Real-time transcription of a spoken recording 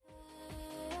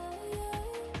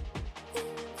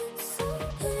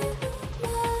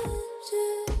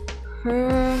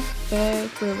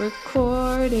Perfect. We're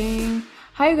recording.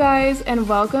 Hi, guys, and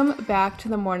welcome back to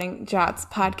the Morning Jots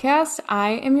podcast.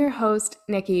 I am your host,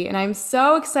 Nikki, and I'm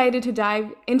so excited to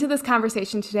dive into this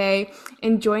conversation today.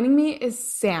 And joining me is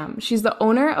Sam. She's the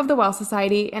owner of the Well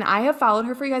Society, and I have followed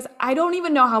her for you guys, I don't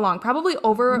even know how long, probably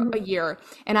over a year.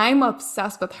 And I'm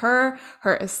obsessed with her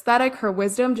aesthetic, her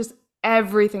wisdom, just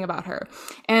everything about her.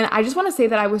 And I just want to say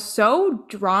that I was so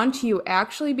drawn to you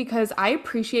actually because I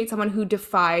appreciate someone who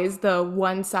defies the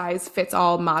one size fits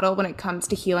all model when it comes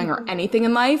to healing or Mhm. anything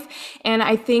in life. And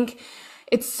I think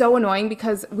it's so annoying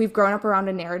because we've grown up around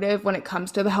a narrative when it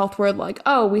comes to the health world, like,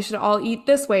 oh, we should all eat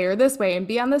this way and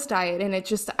be on this diet. And it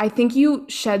just, I think you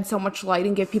shed so much light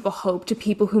and give people hope to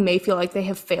people who may feel like they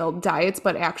have failed diets,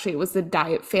 but actually it was the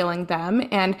diet failing them.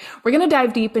 And we're going to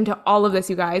dive deep into all of this,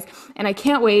 you guys. And I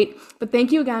can't wait. But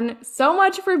thank you again so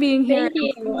much for being here. Thank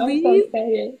you. And I'm so please,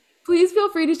 excited. please feel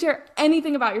free to share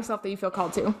anything about yourself that you feel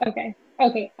called to. Okay.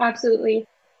 Okay, absolutely.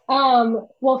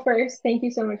 Well, first, thank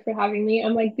you so much for having me.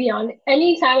 I'm like beyond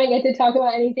anytime I get to talk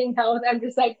about anything health, I'm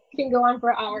just like can go on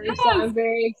for hours. So Yes. I'm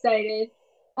very excited.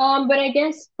 But I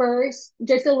guess first,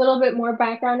 just a little bit more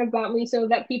background about me so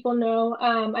that people know.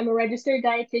 I'm a registered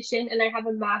dietitian and I have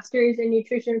a master's in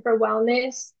nutrition for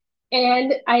wellness.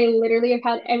 And I literally have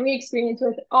had every experience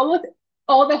with almost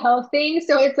all the health things.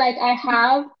 So it's like I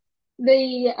have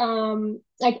the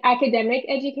like academic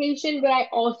education, but I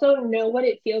also know what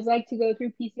it feels like to go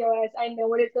through PCOS. I know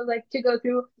what it feels like to go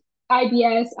through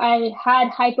IBS. I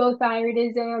had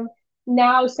hypothyroidism.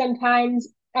 Now sometimes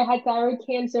I had thyroid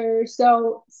cancer.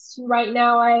 So right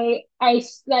now I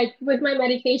like with my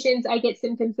medications, I get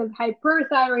symptoms of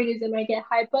hyperthyroidism. I get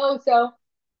hypo. So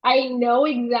I know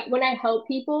when I help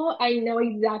people, I know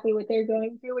exactly what they're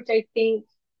going through, which I think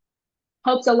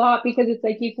helps a lot because it's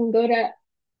like you can go to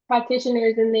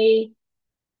practitioners and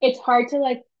it's hard to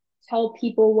like tell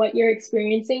people what you're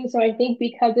experiencing. So I think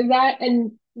because of that,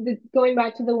 and going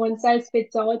back to the one size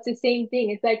fits all, it's the same thing.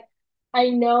 It's like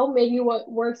I know maybe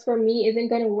what works for me isn't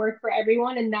going to work for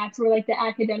everyone, and that's where like the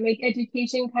academic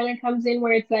education kind of comes in,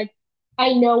 where it's like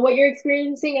I know what you're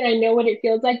experiencing and I know what it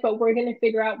feels like, but we're going to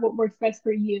figure out what works best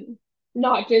for you,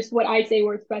 not just what I say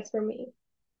works best for me.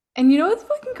 And you know what's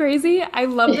fucking crazy? I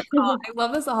love this all. I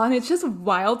love this all. And it's just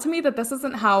wild to me that this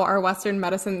isn't how our Western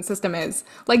medicine system is.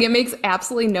 Like, it makes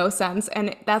absolutely no sense.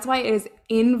 And that's why it is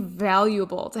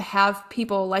invaluable to have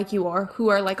people like you are, who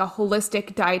are like a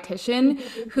holistic dietitian,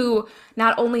 who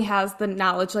not only has the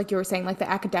knowledge, like you were saying, like the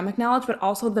academic knowledge, but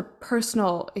also the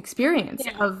personal experience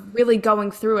Yeah. of really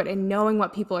going through it and knowing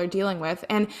what people are dealing with.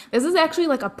 And this is actually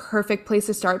like a perfect place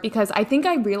to start because I think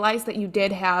I realized that you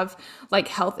did have like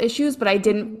health issues, but I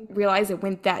didn't Mhm. realize it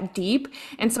went that deep.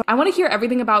 And so I want to hear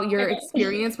everything about your Okay.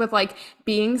 experience with like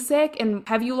being sick and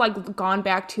have you like gone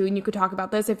back to, and you could talk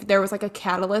about this if there was like a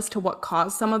catalyst to what caused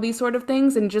some of these sort of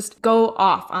things and just go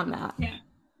off on that. Yeah,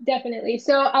 definitely.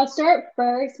 So I'll start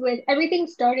first with everything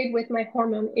started with my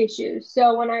hormone issues.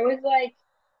 So when I was like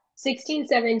 16,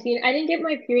 17, I didn't get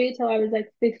my period till I was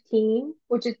like 15,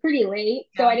 which is pretty late.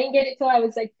 So Yeah. I didn't get it till I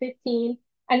was like 15,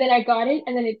 and then I got it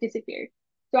and then it disappeared.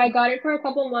 So I got it for a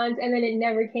couple months and then it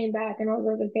never came back. And I was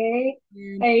like, okay,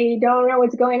 Weird. I don't know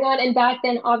what's going on. And back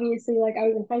then, obviously, like I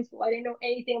was in high school, I didn't know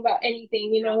anything about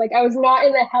anything, like I was not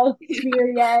in the health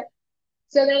sphere yet.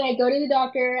 So then I go to the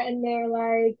doctor and they're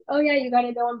like, oh yeah, you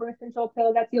gotta go on birth control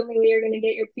pill. That's the only way you're gonna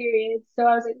get your period. So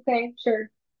I was like, okay, sure.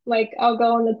 Like I'll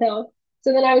go on the pill.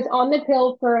 So then I was on the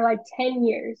pill for like 10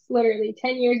 years, literally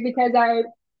 10 years because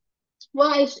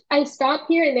I stopped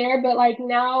here and there, but like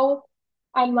now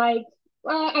I'm like,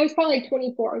 well, I was probably like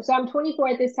 24. So I'm 24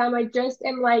 at this time. I just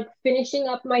am like finishing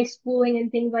up my schooling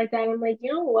and things like that. I'm like,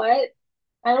 you know what?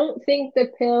 I don't think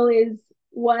the pill is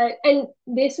and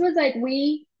this was like,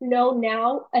 we know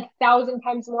now 1,000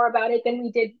 times more about it than we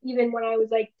did even when I was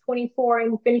like 24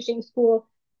 and finishing school.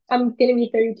 I'm gonna be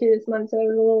 32 this month, so it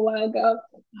was a little while ago.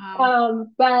 Wow.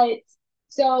 But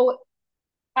so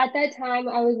at that time,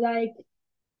 I was like,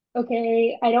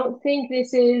 okay, I don't think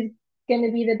this is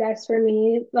gonna be the best for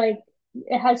me. Like,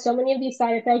 it has so many of these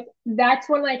side effects. That's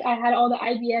when like I had all the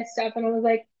IBS stuff, and I was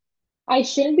like, I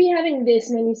shouldn't be having this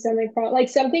many stomach problems. Like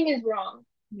something is wrong.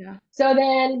 Yeah. So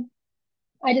then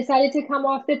I decided to come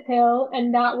off the pill,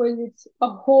 and that was a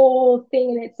whole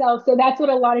thing in itself. So that's what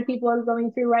a lot of people are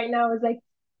going through right now is like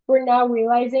we're now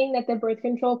realizing that the birth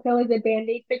control pill is a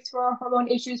band-aid fix for our hormone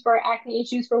issues, for our acne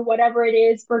issues, for whatever it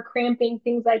is, for cramping,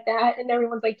 things like that. And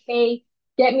everyone's like, hey,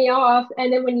 get me off.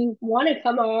 And then when you want to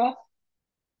come off,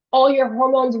 all your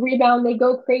hormones rebound, they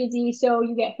go crazy. So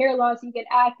you get hair loss, you get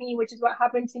acne, which is what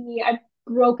happened to me. I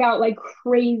broke out like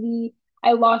crazy.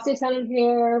 I lost a ton of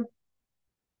hair.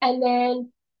 And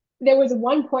then there was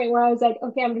one point where I was like,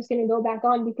 okay, I'm just gonna go back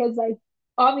on because like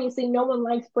obviously no one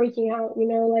likes breaking out,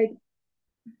 like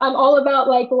I'm all about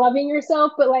like loving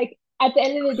yourself, but like at the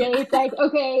end of the day, it's like,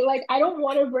 okay, like I don't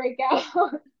want to break out.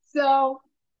 So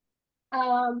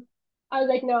um I was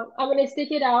like, no, I'm gonna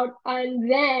stick it out. And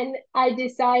then I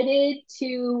decided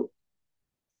to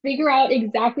figure out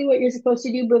exactly what you're supposed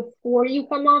to do before you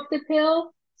come off the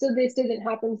pill so this doesn't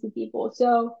happen to people.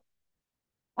 So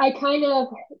I kind of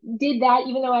did that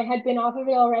even though I had been off of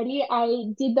it already. I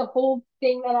did the whole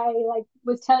thing that I like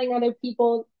was telling other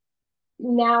people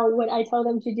now what I tell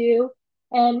them to do.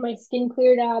 And my skin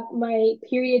cleared up, my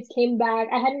periods came back.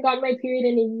 I hadn't gotten my period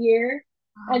in a year.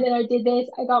 And then I did this,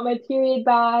 I got my period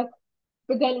back.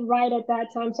 But then right at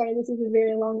that time, sorry, this is a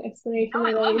very long No, explanation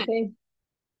I of love it. everything.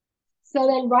 So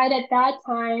then right at that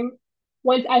time,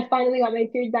 once I finally got my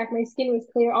period back, my skin was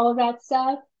clear, all of that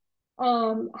stuff.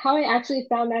 How I actually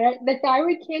found that the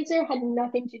thyroid cancer had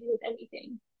nothing to do with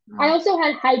anything. I Wow. also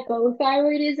had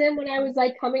hypothyroidism when I was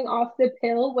like coming off the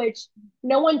pill, which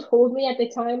no one told me at the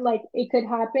time like it could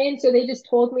happen. So they just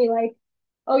told me like,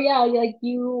 oh yeah, like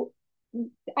you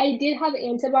I did have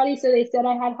antibodies, so they said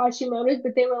I had Hashimoto's,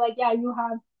 but they were like, yeah, you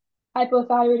have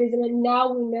hypothyroidism, and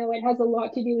now we know it has a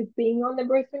lot to do with being on the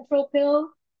birth control pill,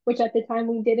 which at the time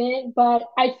we didn't. But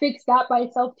I fixed that by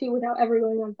itself too without ever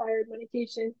going on thyroid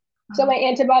medication. So Wow. my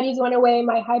antibodies went away,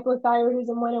 my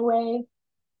hypothyroidism went away,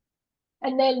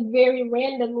 and then very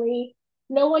randomly,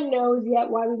 no one knows yet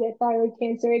why we get thyroid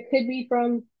cancer. It could be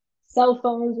from cell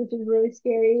phones, which is really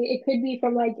scary. It could be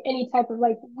from like any type of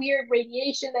like weird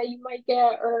radiation that you might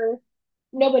get, or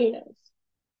nobody knows.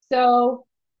 So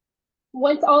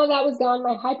once all of that was gone,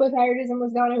 my hypothyroidism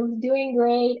was gone. I was doing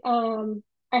great.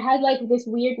 I had like this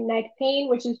weird neck pain,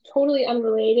 which is totally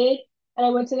unrelated. And I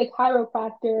went to the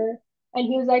chiropractor, and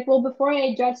he was like, "Well, before I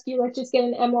adjust you, let's just get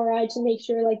an MRI to make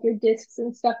sure like your discs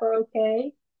and stuff are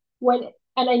okay." When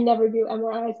and I never do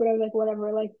MRIs, but I was like,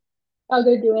 whatever, like I'll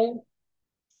go do it.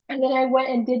 And then I went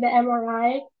and did the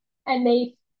MRI, and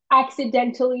they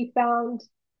accidentally found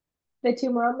the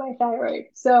tumor on my thyroid.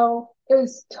 So it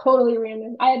was totally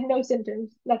random. I had no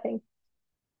symptoms, nothing.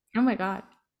 Oh my God.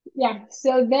 Yeah.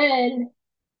 So then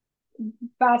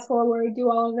fast forward, do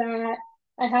all of that.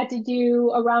 I had to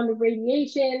do a round of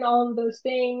radiation, all of those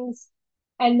things.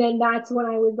 And then that's when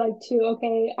I was like, too,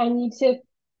 okay, I need to.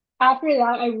 After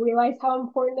that, I realized how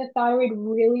important the thyroid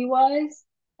really was.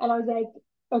 And I was like,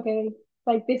 okay,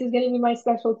 like this is going to be my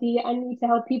specialty. I need to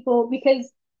help people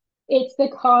because it's the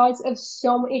cause of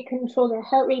it controls our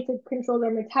heart rate, it controls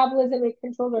our metabolism, it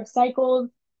controls our cycles,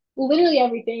 literally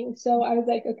everything. So I was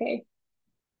like, okay,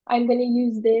 I'm gonna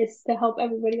use this to help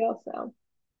everybody else now.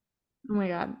 Oh my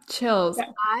God. Chills.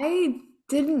 Yeah. I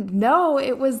didn't know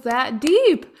it was that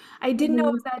deep. I didn't know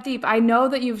it was Hmm. that deep. I know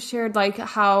that you've shared like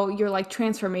how your like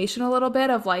transformation a little bit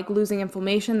of like losing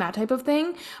inflammation, that type of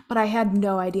thing, but I had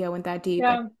no idea it went that deep.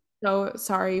 And Yeah. so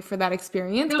sorry for that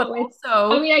experience, but No,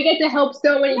 I also mean, I get to help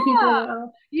so many people yeah.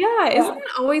 now. Yeah, isn't Yeah.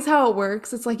 that always how it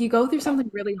works? It's like you go through Yeah. something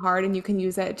really hard and you can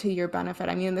use it to your benefit.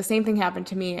 I mean, the same thing happened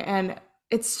to me and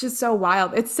it's just so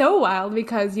wild. It's so wild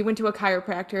because you went to a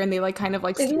chiropractor and they like kind of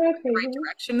like Isn't steered you that in the right crazy?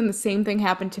 direction. And the same thing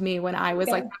happened to me when I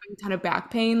was like Yeah. having a ton of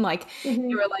back pain. Like they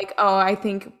Hmm. were like, oh, I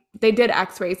think they did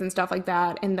x-rays and stuff like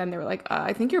that. And then they were like,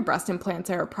 I think your breast implants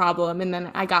are a problem. And then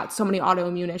I got so many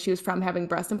autoimmune issues from having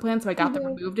breast implants. So I got them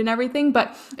Hmm. removed and everything.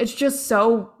 But it's just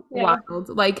so Yeah. wild.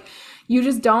 Like you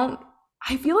just don't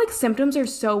I feel like symptoms are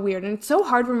so weird and it's so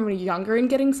hard when we're younger and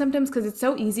getting symptoms because it's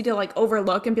so easy to like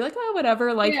overlook and be like, oh,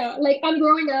 whatever. Like, Yeah. Like I'm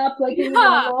growing up, like this is yeah,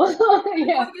 normal.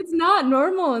 it's Yeah. like it's not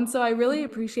normal. And so I really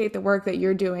appreciate the work that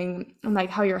you're doing and like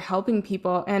how you're helping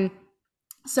people. And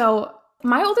so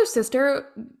my older sister,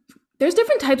 there's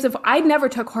different types of, I never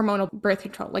took hormonal birth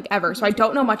control, like ever. So I Hmm.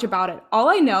 don't know much about it. All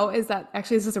I know is that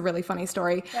actually, this is a really funny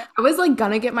story. Yeah. I was like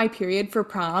gonna get my period for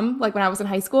prom, like when I was in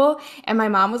high school. And my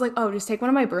mom was like, oh, just take one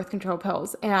of my birth control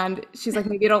pills. And she's like,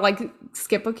 maybe it'll like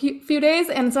skip a few days.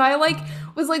 And so I like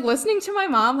was like listening to my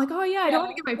mom, like, oh yeah, I don't want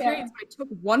Yeah. to get my period. Yeah. So I took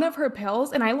one of her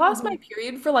pills and I lost my Hmm.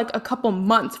 period for like a couple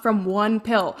months from one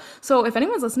pill. So if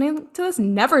anyone's listening to this,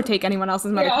 never take anyone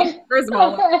else's medication. Yeah. First of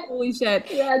all, like, holy shit.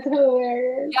 That's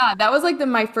hilarious. Yeah, that was like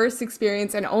my first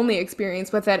experience and only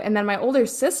experience with it. And then my older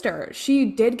sister, she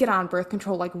did get on birth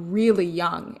control like really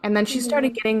young. And then she started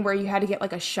Hmm. getting where you had to get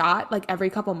like a shot like every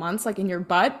couple months, like in your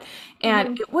butt. And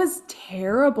Hmm. it was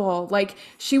terrible. Like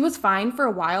she was fine for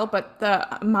a while, but the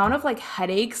amount of like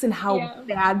headaches and how Yeah.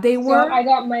 bad they So were. I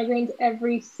got migraines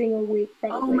every single week,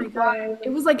 Oh my probably, God. when I It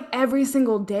was. was like every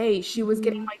single day she was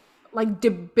getting Mhm. like like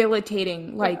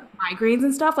debilitating like Yeah, migraines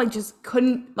and stuff, like just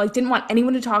couldn't like didn't want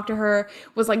anyone to talk to her,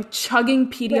 was like chugging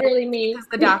Pedialyte literally me. because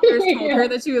the doctors told her Yeah,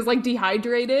 that she was like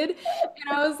dehydrated.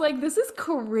 And I was like, this is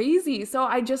crazy. So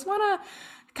I just want to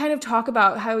kind of talk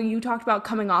about how you talked about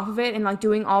coming off of it and like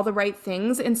doing all the right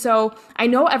things. And so I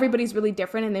know everybody's really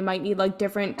different and they might need like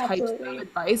different types of absolutely.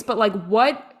 advice, but like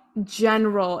what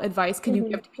general advice can you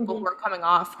give to people Hmm. who are coming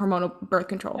off hormonal birth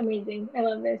control? Amazing. I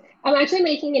love this. I'm actually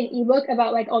making an ebook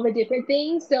about like all the different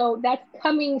things. So that's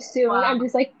coming soon. I'm Wow.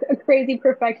 just like a crazy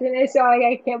perfectionist, so like,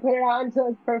 I can't put it out until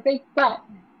it's perfect. But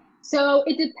so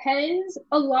it depends.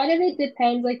 A lot of it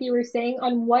depends, like you were saying,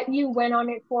 on what you went on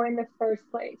it for in the first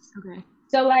place. Okay.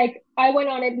 So like I went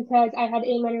on it because I had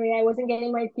amenorrhea, I wasn't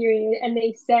getting my period, and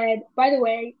they said, by the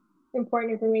way,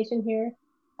 important information here.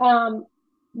 Um,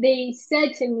 they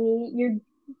said to me, you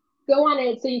go on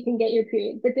it so you can get your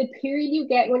period. But the period you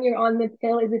get when you're on the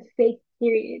pill is a fake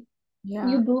period. Yeah.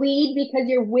 You bleed because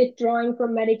you're withdrawing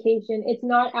from medication. It's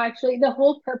not actually the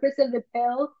whole purpose of the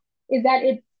pill is that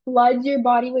it floods your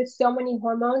body with so many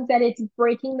hormones that it's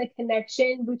breaking the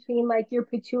connection between like your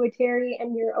pituitary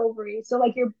and your ovaries. So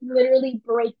like you're literally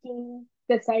breaking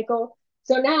the cycle.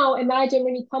 So now imagine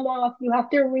when you come off, you have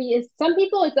to some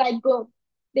people it's like boom,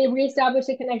 they reestablish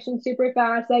the connection super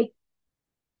fast. Like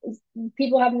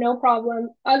people have no problem.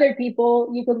 Other people,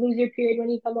 you could lose your period when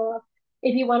you come off.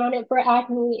 If you went on it for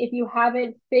acne, if you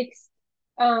haven't fixed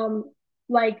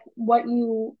like what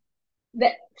you the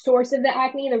source of the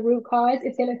acne, the root cause,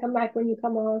 it's gonna come back when you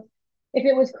come off. If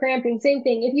it was cramping, same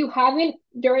thing. If you haven't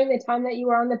during the time that you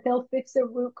were on the pill fixed the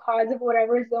root cause of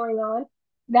whatever is going on,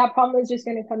 that problem is just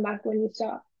gonna come back when you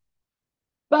stop.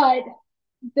 But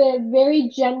the very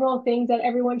general things that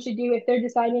everyone should do if they're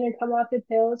deciding to come off the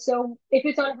pill. So if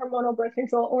it's on hormonal birth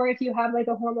control or if you have like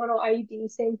a hormonal IUD,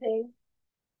 same thing.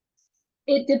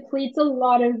 It depletes a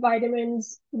lot of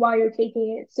vitamins while you're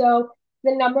taking it. So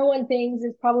the number one things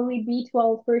is probably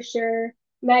B12 for sure,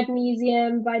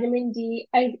 magnesium, vitamin D.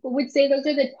 I would say those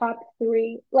are the top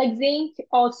three. Like zinc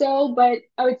also, but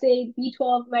I would say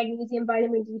B12, magnesium,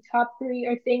 vitamin D, top three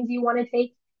are things you want to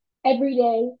take every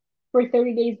day for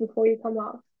 30 days before you come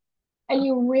off and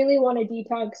you really want to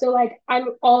detox. So like I'm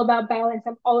all about balance.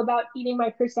 I'm all about eating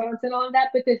my croissants and all of that.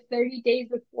 But the 30 days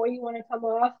before you want to come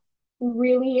off,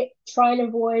 really try and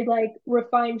avoid like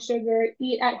refined sugar,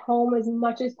 eat at home as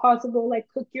much as possible, like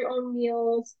cook your own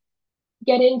meals,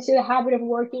 get into the habit of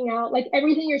working out, like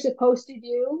everything you're supposed to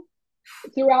do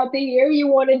throughout the year you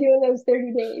want to do in those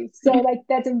 30 days. So like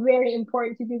that's very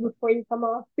important to do before you come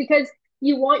off because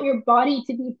you want your body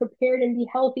to be prepared and be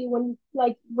healthy when you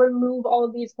like remove all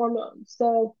of these hormones.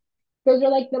 So those are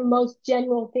like the most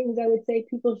general things I would say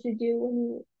people should do when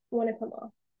you want to come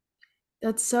off.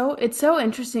 It's so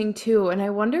interesting too. And I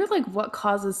wonder like what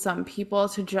causes some people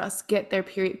to just get their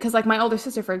period. Because like my older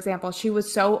sister, for example, she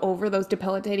was so over those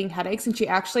debilitating headaches and she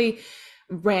actually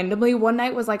randomly one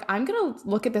night was like, I'm gonna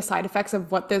look at the side effects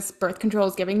of what this birth control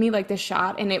is giving me, like this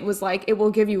shot, and it was like it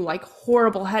will give you like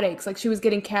horrible headaches. Like she was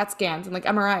getting CAT scans and like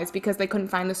MRIs because they couldn't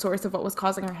find the source of what was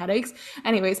causing her headaches.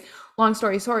 Anyways, long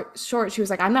story short, she was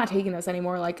like, I'm not taking this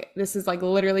anymore. Like this is like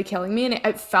literally killing me. And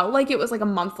it felt like it was like a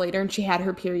month later and she had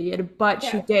her period, but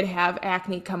she Yeah. did have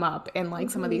acne come up and like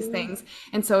some of these Mm-hmm. things.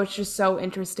 And so it's just so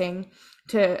interesting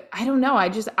to, I don't know, I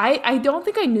don't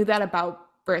think I knew that about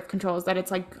birth controls, that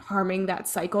it's like harming that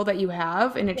cycle that you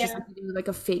have and it's just Yeah. giving you like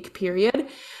a fake period.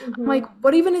 I'm like, Mm-hmm.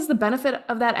 what even is the benefit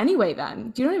of that anyway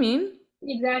then? Do you know what I mean?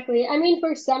 Exactly. I mean,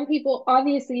 for some people,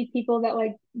 obviously, people that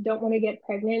like don't want to get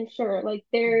pregnant, sure, like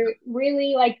they're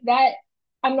really like that.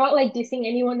 I'm not like dissing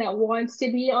anyone that wants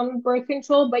to be on birth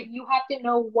control, but you have to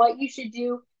know what you should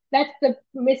do. That's the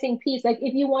missing piece. Like,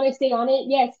 if you want to stay on it,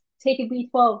 yes, take a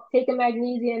B12, take a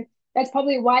magnesium. That's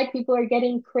probably why people are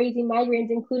getting crazy migraines,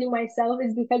 including myself,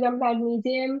 is because our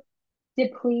magnesium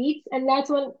depletes. And that's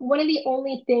one of the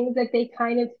only things that they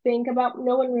kind of think about.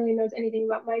 No one really knows anything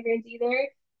about migraines either,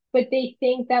 but they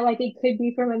think that like it could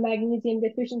be from a magnesium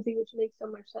deficiency, which makes so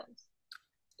much sense.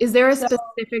 Is there a So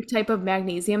specific type of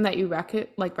magnesium that you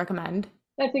recommend?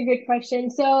 that's a good question.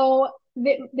 So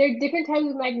there are different types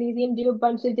of magnesium do a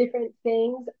bunch of different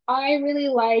things. I really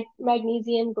like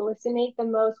magnesium glycinate the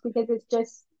most because it's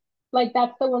just like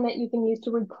that's the one that you can use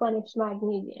to replenish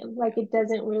magnesium. Like it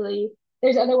doesn't really.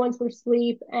 There's other ones for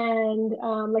sleep and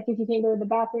like if you can't go to the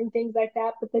bathroom, things like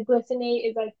that. But the glycinate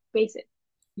is like basic.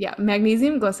 Yeah,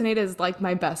 magnesium glycinate is like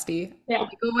my bestie. Yeah.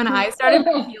 Like when I started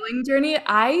my healing journey,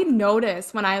 I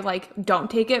notice when I like don't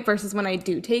take it versus when I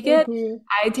do take it. hmm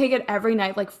I take it every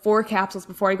night, like 4 capsules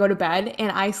before I go to bed,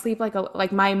 and I sleep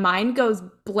like my mind goes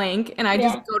blank and I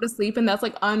just Yeah. go to sleep, and that's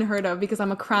like unheard of because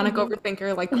I'm a chronic hmm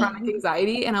overthinker, like chronic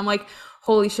anxiety, and I'm like,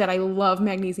 holy shit, I love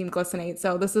magnesium glycinate.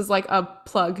 So this is like a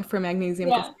plug for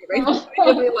magnesium Yeah. glycinate right now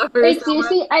because I love her Like so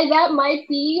much. seriously, that might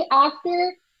be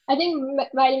after. I think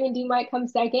vitamin D might come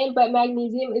second, but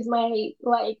magnesium is my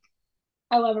like.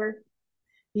 I love her.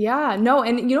 Yeah, no,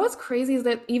 and you know what's crazy is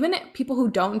that even people who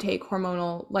don't take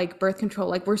hormonal like birth control,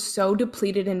 like we're so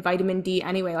depleted in vitamin D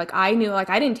anyway. Like I knew like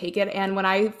I didn't take it, and when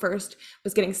I first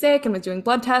was getting sick and was doing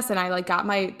blood tests and I like got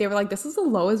my they were like, this is the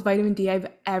lowest vitamin D I've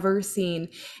ever seen.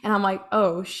 And I'm like,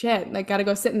 oh shit, like gotta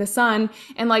go sit in the sun.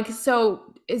 And like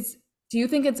so is do you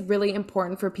think it's really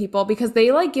important for people because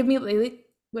they like give me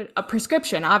a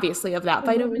prescription obviously of that hmm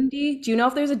vitamin D? Do you know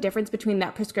if there's a difference between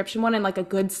that prescription one and like a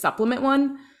good supplement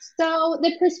one? So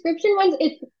the prescription ones,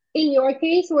 if in your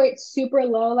case where it's super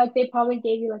low, like they probably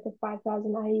gave you like a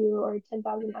 5,000 IU or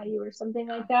 10,000 IU or something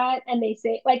like that, and they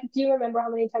say like, do you remember how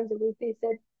many times a week they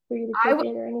said for you to I take w-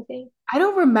 it or anything? I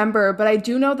don't remember, but I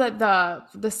do know that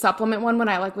the supplement one when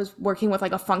I like was working with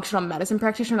like a functional medicine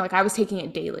practitioner, like I was taking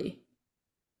it daily.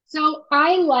 So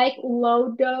I like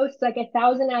low dose, like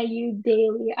 1,000 IU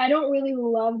daily. I don't really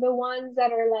love the ones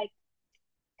that are like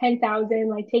 10,000,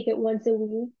 like take it once a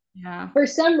week. Yeah. For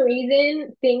some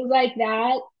reason, things like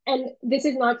that, and this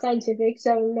is not scientific,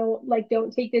 so no, like,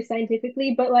 don't take this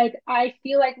scientifically, but like, I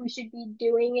feel like we should be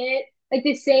doing it like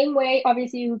the same way.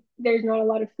 Obviously, there's not a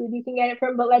lot of food you can get it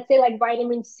from, but let's say like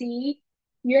vitamin C,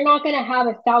 you're not gonna have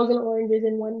 1,000 oranges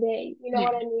in one day. You know Yeah.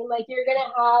 what I mean? Like, you're gonna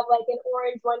have like an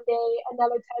orange one day,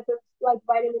 another type of like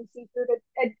vitamin C food.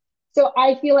 So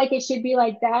I feel like it should be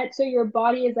like that. So your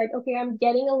body is like, okay, I'm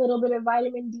getting a little bit of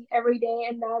vitamin D every day,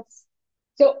 and that's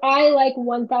so I like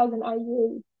 1,000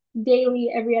 IU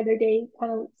daily, every other day,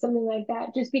 kind of something like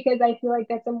that, just because I feel like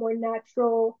that's a more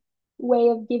natural way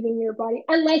of giving your body,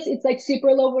 unless it's like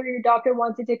super low where your doctor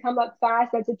wants it to come up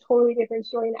fast. That's a totally different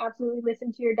story and absolutely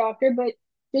listen to your doctor. But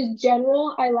just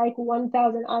general, I like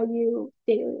 1,000 IU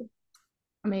daily.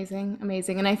 Amazing,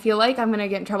 amazing. And I feel like I'm gonna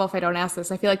get in trouble if I don't ask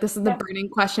this. I feel like this is the Yeah, burning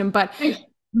question, but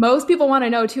most people want to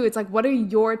know too. It's like, what are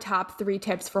your top three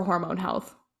tips for hormone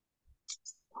health?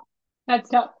 that's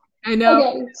tough. I know.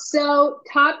 Okay, so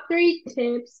top three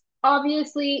tips.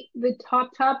 Obviously, the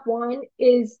top one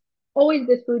is always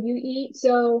the food you eat.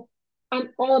 So I'm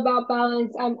all about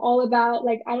balance. I'm all about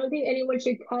like I don't think anyone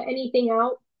should cut anything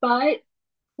out, but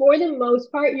for the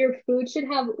most part, your food should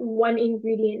have one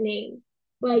ingredient name.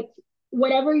 Like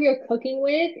whatever you're cooking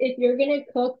with, if you're gonna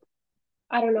cook,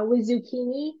 I don't know, with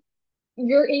zucchini,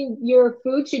 your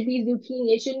food should be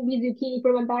zucchini. It shouldn't be zucchini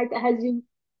from a bag that has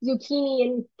zucchini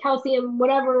and calcium,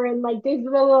 whatever, and like this,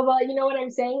 blah, blah, blah. You know what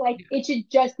I'm saying? Like it should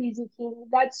just be zucchini.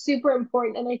 That's super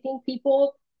important. And I think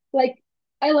people like,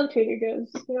 I love Trader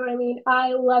Joe's. You know what I mean?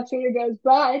 I love Trader Joe's,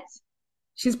 but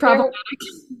She's they're, problematic.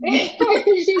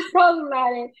 she's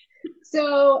problematic.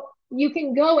 So you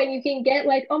can go and you can get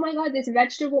like, oh my God, this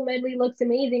vegetable medley looks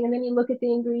amazing. And then you look at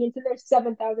the ingredients and there's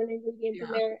 7,000 ingredients in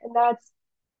Yeah. there. And that's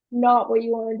not what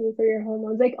you want to do for your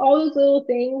hormones. Like all those little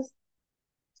things,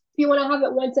 if you want to have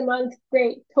it once a month,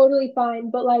 great, totally fine.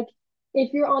 But like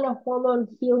if you're on a hormone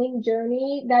healing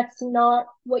journey, that's not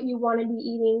what you want to be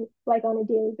eating like on a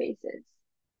daily basis.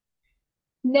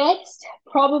 Next,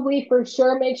 probably for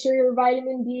sure, make sure your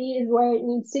vitamin D is where it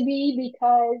needs to be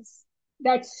because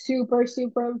that's super,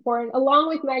 super important, along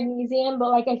with magnesium. But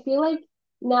like, I feel like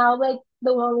now, like,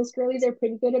 the wellness girlies are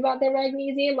pretty good about their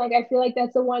magnesium. Like, I feel like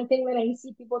that's the one thing that I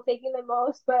see people taking the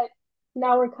most. But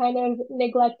now we're kind of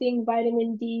neglecting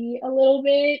vitamin D a little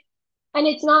bit. And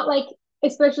it's not like,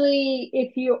 especially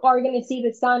if you are going to see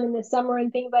the sun in the summer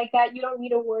and things like that, you don't need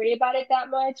to worry about it that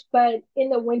much. But in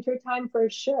the winter time, for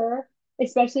sure,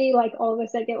 especially like all of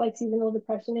us that get like seasonal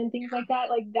depression and things like that,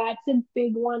 like that's a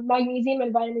big one. Magnesium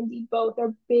and vitamin D both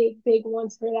are big, big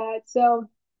ones for that. So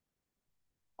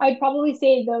I'd probably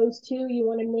say those two, you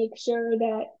want to make sure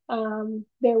that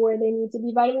they're where they need to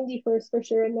be. Vitamin D first for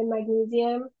sure, and then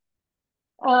magnesium.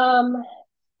 Um,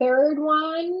 third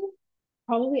one,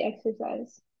 probably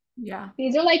exercise. Yeah.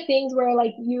 These are like things where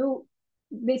like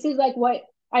this is like what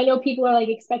I know people are like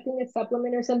expecting a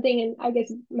supplement or something, and I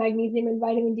guess magnesium and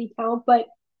vitamin D count, but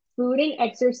food and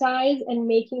exercise and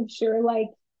making sure like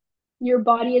your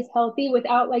body is healthy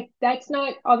without like that's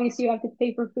not obviously you have to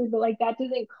pay for food, but like that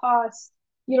doesn't cost.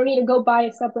 You don't need to go buy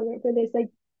a supplement for this. Like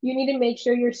you need to make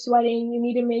sure you're sweating. You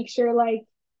need to make sure like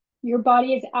your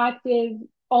body is active,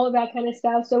 all of that kind of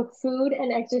stuff. So food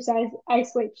and exercise, I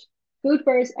switch. food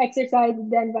first, exercise,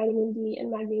 then vitamin D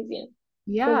and magnesium.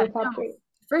 Those Yeah, are top no, three.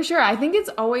 for sure. I think it's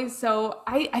always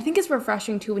I think it's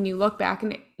refreshing too when you look back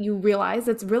and you realize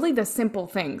it's really the simple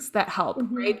things that help,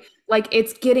 Hmm. right? Like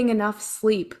it's getting enough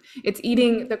sleep. It's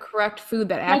eating Hmm. the correct food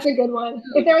that That's actually a good one.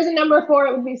 If food. there was a number four,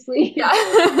 it would be sleep.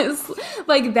 Yes.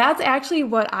 Like that's actually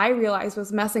what I realized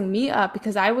was messing me up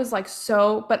because I was like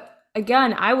but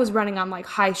again, I was running on like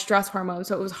high stress hormones,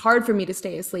 so it was hard for me to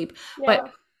stay asleep. But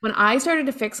Yeah. when I started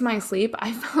to fix my sleep,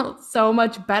 I felt so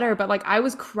much better. But like I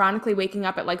was chronically waking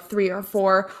up at like 3 or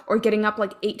 4 or getting up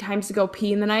like 8 times to go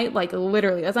pee in the night. Like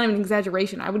literally, that's not even an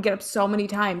exaggeration. I would get up so many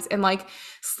times. And like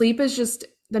sleep is just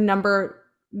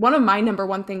one of my number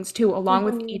one things too, along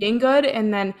with Hmm. eating good.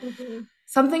 And then Hmm.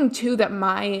 something too that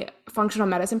my functional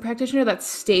medicine practitioner that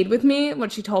stayed with me,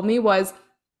 what she told me was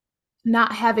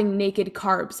not having naked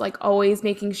carbs, like always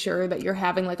making sure that you're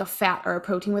having like a fat or a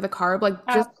protein with a carb, like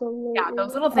just, yeah,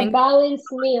 those Absolutely. little A things.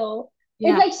 balanced meal.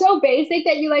 It's Yeah, like so basic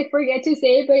that you like forget to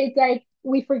say it, but it's like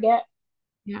we forget.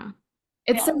 yeah.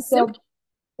 It's so Yeah. simple. So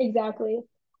exactly.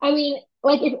 I mean,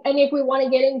 like if we want to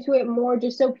get into it more,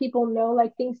 just so people know,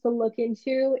 like things to look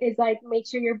into is like make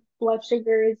sure your blood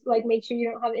sugar is like make sure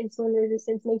you don't have insulin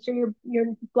resistance, make sure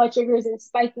your blood sugar isn't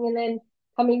spiking and then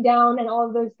coming down and all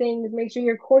of those things. Make sure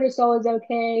your cortisol is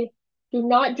okay. Do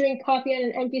not drink coffee on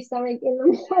an empty stomach in the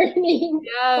morning.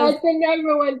 Yes. That's the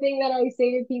number one thing that I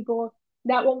say to people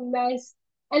that will mess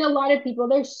and a lot of people,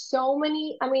 there's so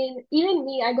many. I mean, even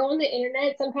me, I go on the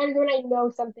internet sometimes when I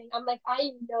know something, I'm like,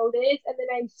 I know this. And then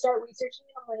I start researching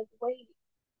it. I'm like, wait,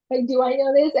 like, do I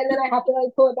know this? And then I have to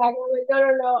like pull it back and I'm like, no,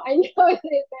 no, no, I know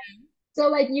this. So,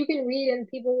 like, you can read and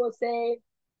people will say,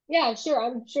 yeah, sure.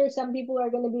 I'm sure some people are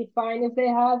going to be fine if they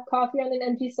have coffee on an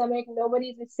empty stomach.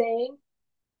 Nobody's the same.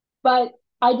 But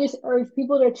I just urge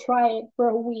people to try it for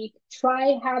a week.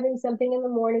 Try having something in the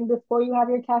morning before you have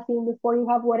your caffeine, before you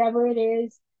have whatever it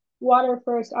is. Water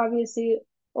first, obviously,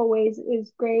 always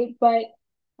is great, but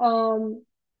um,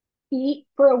 eat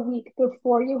for a week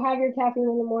before you have your caffeine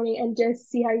in the morning and just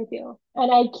see how you feel.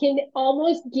 And I can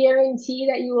almost guarantee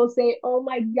that you will say, oh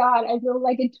my God, I feel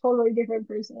like a totally different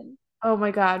person. Oh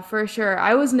my God, for sure.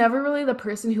 I was never really the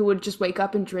person who would just wake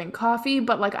up and drink coffee,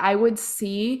 but like I would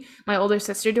see my older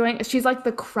sister doing it. She's like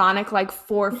the chronic, like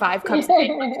 4 or 5 cups a day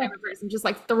like, type of person, just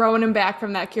like throwing him back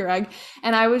from that Keurig.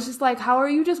 And I was just like, how are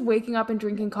you just waking up and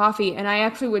drinking coffee? And I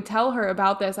actually would tell her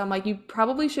about this. I'm like, you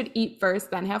probably should eat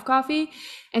first, then have coffee.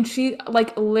 And she,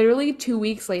 like, literally 2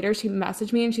 weeks later, she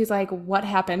messaged me and she's like, what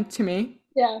happened to me?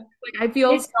 Yeah, Like, I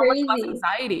feel it's so much less crazy.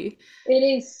 anxiety. It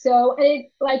is so, and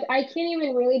it like I can't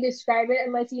even really describe it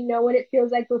unless you know what it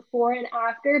feels like before and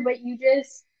after, but you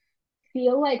just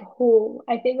feel like whole.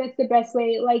 I think that's the best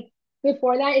way. Like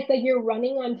before that, it's like you're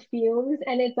running on fumes,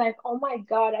 and it's like, oh my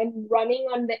God, I'm running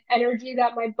on the energy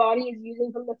that my body is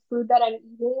using from the food that I'm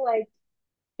eating. Like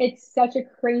it's such a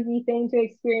crazy thing to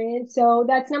experience. So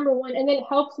that's number one. And then it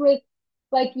helps with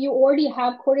like you already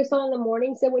have cortisol in the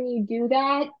morning. So when you do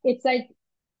that, it's like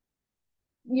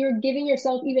you're giving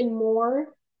yourself even more.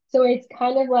 So it's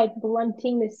kind of like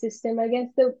blunting the system. I guess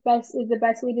the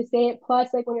best way to say it. Plus,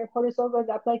 like when your cortisol goes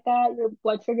up like that, your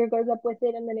blood sugar goes up with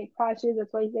it, and then it crashes.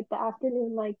 That's why you get the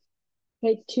afternoon like,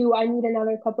 okay, it's two. I need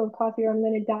another cup of coffee, or I'm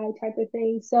gonna die, type of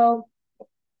thing. So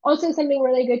also something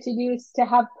really good to do is to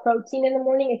have protein in the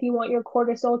morning if you want your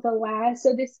cortisol to last.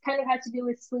 So this kind of has to do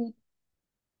with sleep.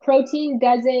 Protein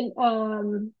doesn't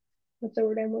what's the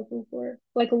word I'm looking for?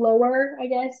 Like lower, I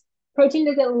guess. Protein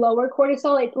doesn't lower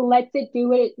cortisol, it lets it do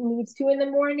what it needs to in the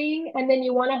morning. And then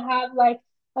you want to have like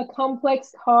a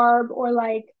complex carb or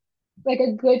like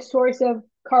a good source of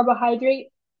carbohydrate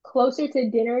closer to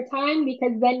dinner time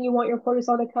because then you want your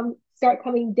cortisol to come start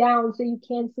coming down so you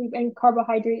can sleep and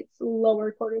carbohydrates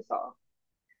lower cortisol.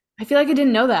 I feel like I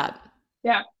didn't know that.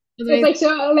 Yeah. That's It's amazing. like so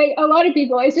like a lot of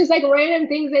people, it's just like random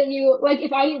things that you like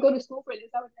if I didn't go to school for this,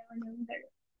 I would never know either.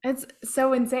 It's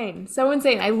so insane. So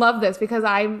insane. I love this because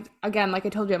I'm, again, like I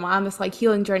told you, I'm on this like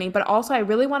healing journey, but also I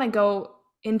really want to go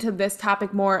into this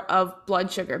topic more of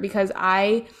blood sugar because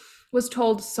I was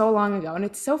told so long ago, and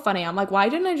it's so funny. I'm like, why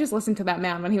didn't I just listen to that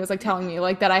man when he was like telling me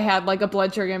like that I had like a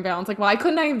blood sugar imbalance? Like, why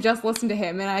couldn't I have just listened to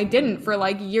him? And I didn't for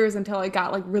like years until it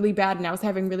got like really bad and I was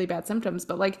having really bad symptoms.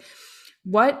 But like,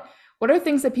 what what are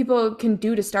things that people can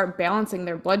do to start balancing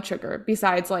their blood sugar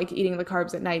besides like eating the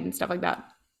carbs at night and stuff like that?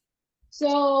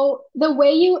 So the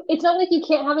way you, it's not like you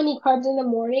can't have any carbs in the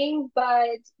morning, but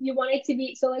you want it to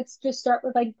be, so let's just start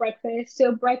with like breakfast.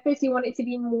 So breakfast, you want it to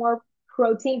be more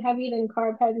protein heavy than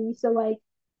carb heavy. So like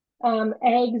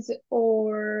eggs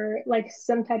or like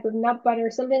some type of nut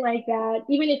butter, something like that.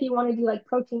 Even if you want to do like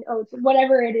protein oats,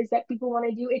 whatever it is that people want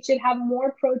to do, it should have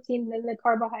more protein than the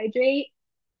carbohydrate.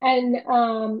 And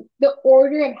the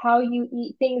order of how you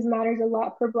eat things matters a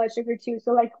lot for blood sugar too.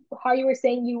 So like how you were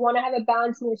saying, you want to have a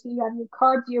balance meal. So you have your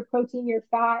carbs, your protein, your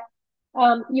fat.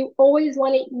 You always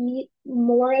want to eat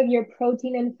more of your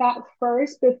protein and fat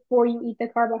first before you eat the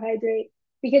carbohydrate,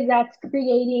 because that's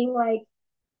creating like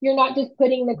you're not just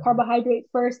putting the carbohydrate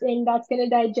first in, that's going to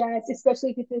digest,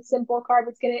 especially if it's a simple carb,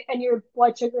 it's going to, and your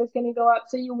blood sugar is going to go up.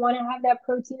 So you want to have that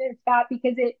protein and fat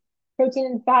because protein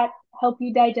and fat help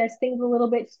you digest things a little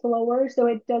bit slower so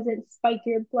it doesn't spike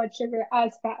your blood sugar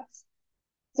as fast.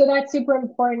 So that's super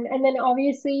important. And then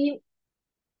obviously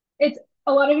it's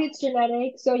a lot of it's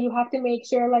genetic, so you have to make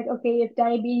sure like okay, if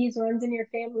diabetes runs in your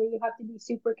family, you have to be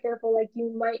super careful. Like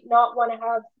you might not want to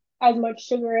have as much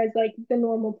sugar as like the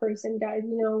normal person does,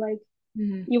 like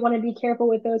Mhm. you want to be careful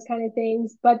with those kind of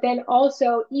things. But then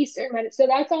also Eastern medicine. So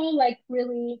that's all like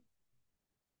really,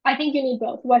 I think you need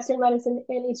both Western medicine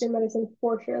and Eastern medicine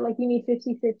for sure. Like you need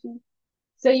 50-50.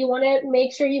 So you want to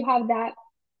make sure you have that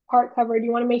part covered.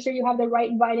 You want to make sure you have the right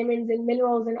vitamins and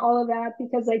minerals and all of that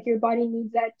because like your body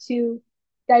needs that to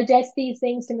digest these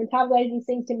things, to metabolize these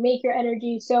things, to make your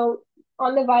energy. So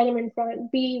on the vitamin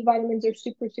front, B vitamins are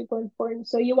super, super important.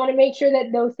 So you want to make sure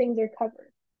that those things are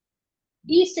covered.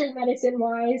 Eastern medicine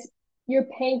wise, your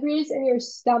pancreas and your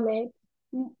stomach,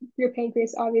 your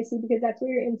pancreas obviously because that's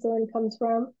where your insulin comes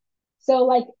from. So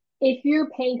like if your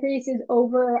pancreas is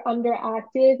over or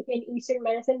underactive in Eastern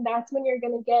medicine, that's when you're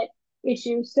gonna get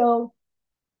issues. So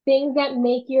things that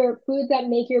make your foods that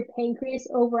make your pancreas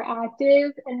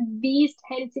overactive, and these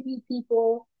tend to be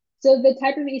people. So the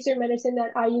type of Eastern medicine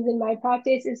that I use in my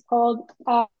practice is called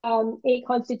a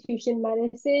constitution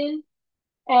medicine,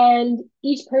 and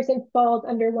each person falls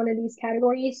under one of these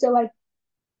categories. So like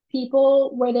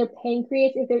people where their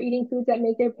pancreas, if they're eating foods that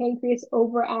make their pancreas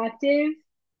overactive,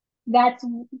 that's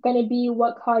going to be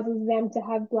what causes them to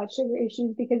have blood sugar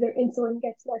issues because their insulin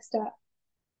gets messed up.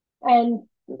 And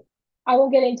I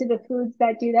won't get into the foods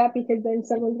that do that because then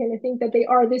someone's going to think that they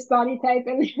are this body type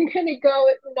and they're going to go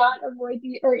not avoid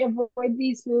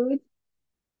these foods.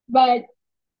 But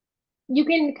you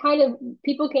can kind of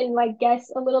people can like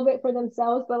guess a little bit for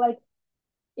themselves, but like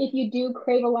if you do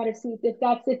crave a lot of sweets, if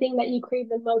that's the thing that you crave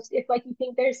the most, if like you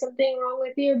think there's something wrong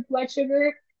with your blood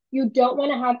sugar, you don't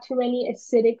want to have too many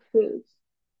acidic foods.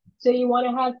 So you want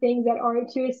to have things that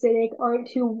aren't too acidic, aren't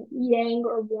too yang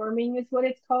or warming is what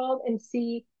it's called, and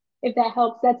see if that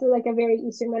helps. That's like a very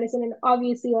Eastern medicine. And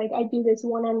obviously, like I do this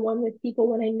one-on-one with people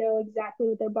when I know exactly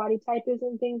what their body type is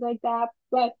and things like that.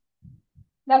 But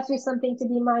that's just something to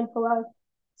be mindful of.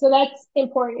 So that's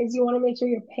important is you want to make sure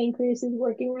your pancreas is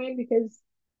working right because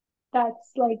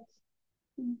that's like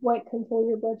what controls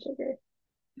your blood sugar.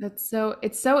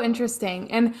 It's so interesting.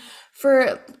 And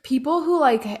for people who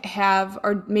like have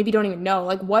or maybe don't even know,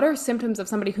 like what are symptoms of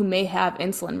somebody who may have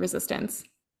insulin resistance?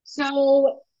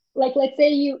 So, like, let's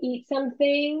say you eat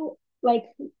something like,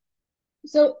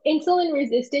 so insulin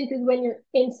resistance is when your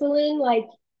insulin, like,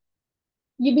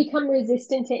 you become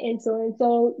resistant to insulin.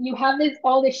 So you have this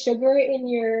all the sugar in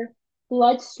your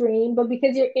bloodstream, but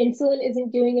because your insulin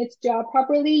isn't doing its job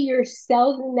properly, your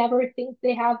cells never think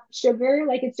they have sugar.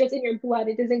 Like it's just in your blood,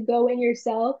 it doesn't go in your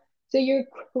cell. So you're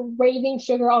craving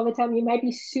sugar all the time. You might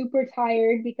be super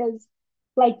tired because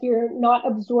like you're not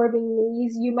absorbing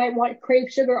these. You might want crave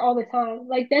sugar all the time.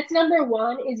 Like that's number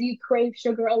one is you crave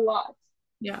sugar a lot.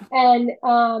 Yeah. And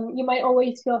you might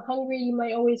always feel hungry, you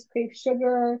might always crave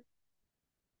sugar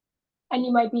and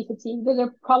you might be fatigued. Those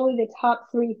are probably the top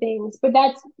three things. But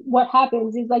that's what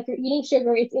happens is like you're eating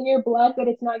sugar, it's in your blood, but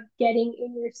it's not getting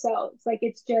in your cells. Like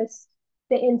it's just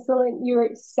the insulin,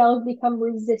 your cells become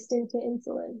resistant to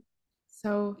insulin.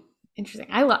 So interesting.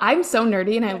 I'm so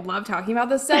nerdy and I Yeah. love talking about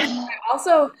this stuff.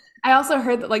 I also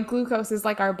heard that like glucose is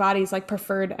like our body's like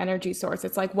preferred energy source.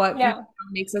 It's like what Yeah.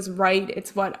 makes us right.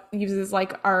 It's what uses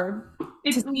like our to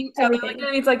It's see each other. Like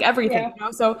everything. it's like everything,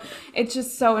 Yeah. So it's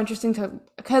just so interesting to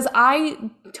because I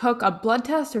took a blood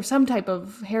test or some type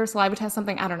of hair saliva test,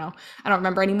 something. I don't know. I don't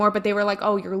remember anymore, but they were like,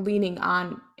 oh, you're leaning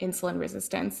on insulin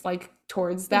resistance, like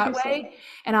towards that Interesting. way.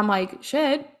 And I'm like,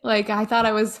 shit, like I thought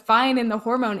I was fine in the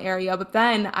hormone area, but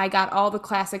then I got all the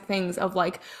classic things of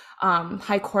like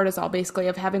high cortisol, basically,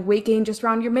 of having weight gain just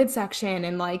around your midsection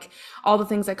and like all the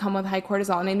things that come with high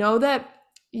cortisol. And I know that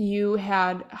you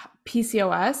had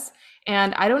PCOS,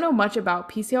 and I don't know much about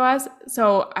PCOS.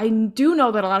 So I do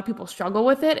know that a lot of people struggle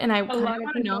with it. And I A kind of lot of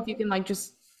want to know if people. you can like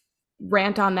just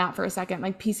rant on that for a second,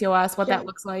 like PCOS, what that Sure.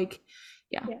 looks like.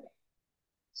 Yeah. Yeah.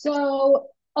 So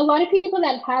a lot of people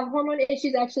that have hormone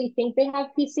issues actually think they have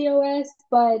PCOS,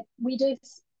 but we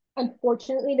just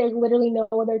unfortunately there's literally no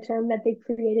other term that they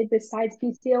created besides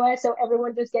PCOS. So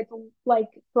everyone just gets like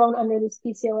thrown under this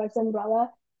PCOS umbrella.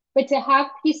 But to have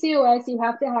PCOS, you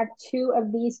have to have two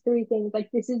of these three things. Like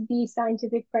this is the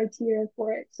scientific criteria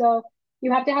for it. So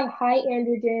you have to have high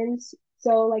androgens,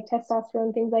 so like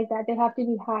testosterone, things like that. They have to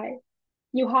be high.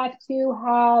 You have to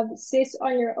have cysts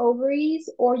on your ovaries,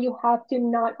 or you have to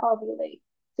not ovulate.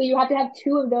 So you have to have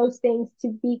two of those things to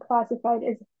be classified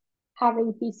as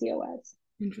having PCOS.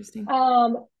 Interesting.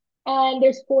 Um, and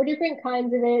there's four different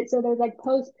kinds of it. So there's like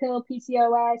post-pill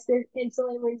PCOS, there's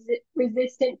insulin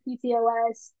resistant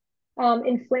PCOS,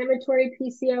 inflammatory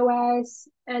PCOS,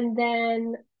 and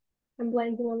then I'm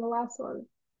blanking on the last one.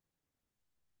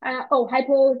 Oh,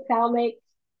 hypothalamic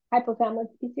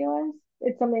PCOS.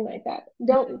 It's something like that.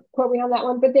 Don't quote me on that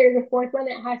one, but there's a fourth one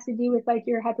that has to do with like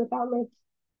your hypothalamic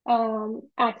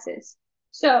axis.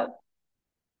 So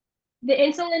the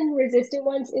insulin resistant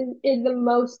ones is the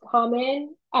most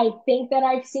common I think that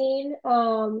I've seen.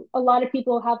 A lot of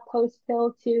people have post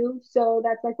pill too, so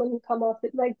that's like when you come off the,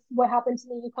 like what happens to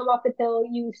me, you come off the pill,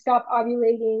 you stop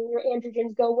ovulating, your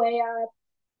androgens go way up.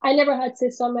 I never had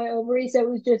cysts on my ovaries, so it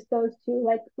was just those two.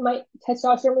 Like my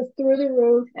testosterone was through the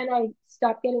roof, and I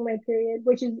stopped getting my period,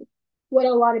 which is what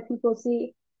a lot of people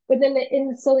see. But then the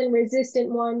insulin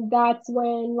resistant one, that's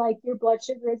when like your blood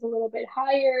sugar is a little bit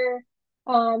higher.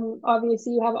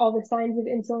 Obviously you have all the signs of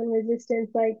insulin resistance.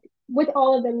 Like with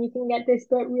all of them, you can get this,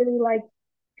 but really like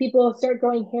people start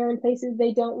growing hair in places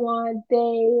they don't want.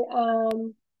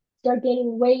 They start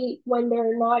gaining weight when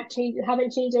they're not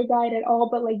haven't changed their diet at all,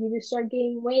 but like you just start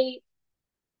gaining weight.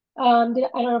 I don't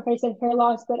know if I said hair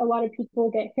loss, but a lot of people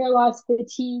get hair loss,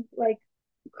 fatigue, like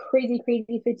crazy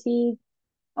fatigue.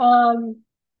 Um,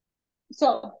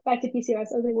 so back to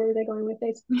PCOS. I was like, where was I going with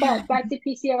this? But back to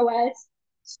PCOS.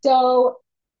 So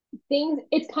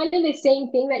it's kind of the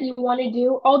same thing that you want to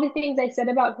do. All the things I said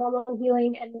about hormone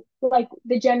healing and like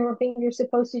the general thing you're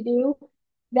supposed to do,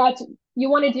 that's you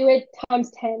want to do it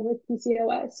times 10 with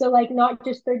PCOS. So like not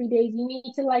just 30 days. You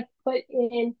need to like put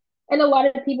in, and a lot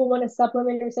of people want to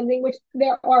supplement or something, which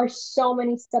there are so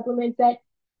many supplements that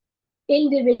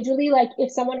individually, like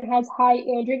if someone has high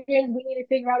androgens, we need to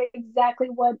figure out exactly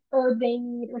what herb they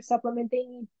need or supplement they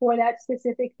need for that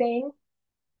specific thing.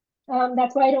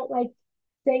 That's why I don't like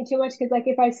saying too much because, like,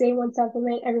 if I say one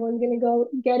supplement, everyone's gonna go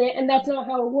get it, and that's not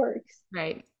how it works.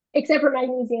 Right. Except for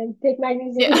magnesium. Take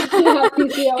magnesium Yeah. if you have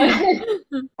Yeah.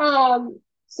 PCOS.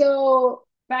 So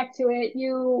back to it,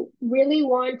 you really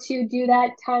want to do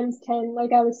that times 10,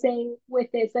 like I was saying with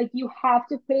this. Like you have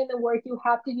to put in the work, you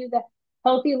have to do the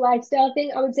healthy lifestyle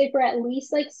thing. I would say for at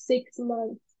least like 6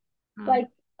 months. Mm. Like,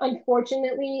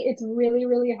 unfortunately, it's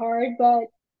really hard, but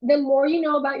the more you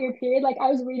know about your period, like I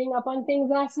was reading up on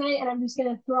things last night, and I'm just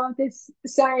gonna throw out this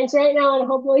science right now, and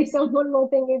hopefully someone will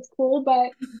think it's cool,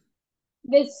 but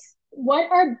this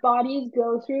what our bodies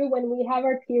go through when we have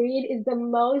our period is the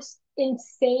most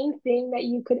insane thing that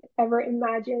you could ever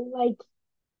imagine. Like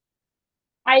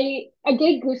I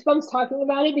get goosebumps talking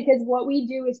about it because what we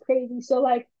do is crazy. So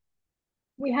like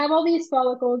we have all these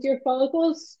follicles. Your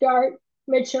follicles start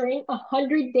maturing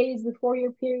 100 days before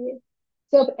your period.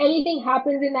 So if anything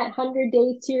happens in that 100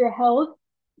 days to your health,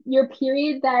 your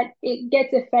period that it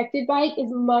gets affected by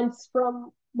is months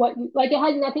from what you like. It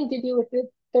has nothing to do with the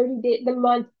 30 day, the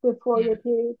month before Yeah. your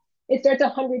period. It starts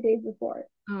 100 days before.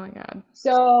 Oh my God.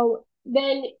 So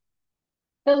then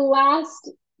the last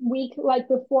week, like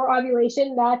before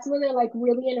ovulation, that's when they're like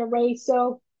really in a race.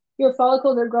 So your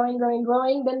follicles are growing.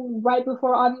 Then right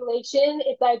before ovulation,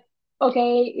 it's like,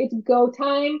 okay, it's go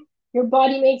time. Your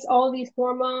body makes all these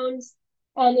hormones,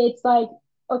 and it's like,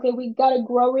 okay, we gotta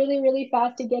grow really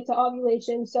fast to get to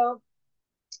ovulation. So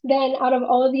then out of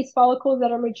all of these follicles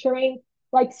that are maturing,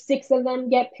 like six of them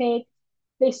get picked.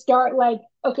 They start like,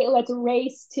 okay, let's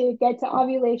race to get to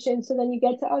ovulation. So then you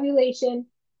get to ovulation,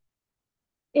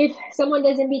 if someone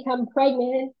doesn't become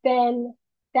pregnant, then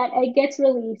that egg gets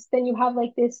released. Then you have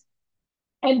like this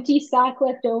empty sac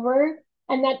left over,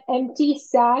 and that empty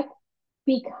sac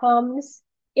becomes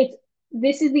it's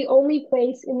this is the only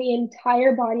place in the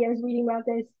entire body. I was reading about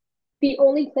this. The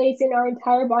only place in our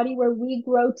entire body where we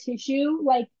grow tissue,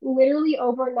 like literally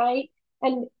overnight,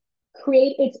 and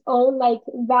create its own like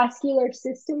vascular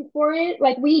system for it.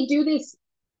 Like we do this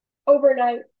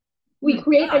overnight. Oh We my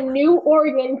create a God. new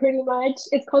organ pretty much.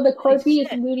 It's called the Holy corpus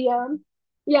shit. luteum.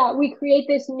 Yeah, we create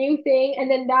this new thing, and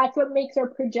then that's what makes our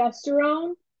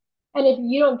progesterone. And if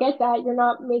you don't get that, you're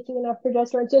not making enough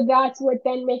progesterone. So that's what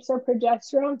then makes our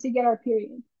progesterone to get our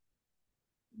period.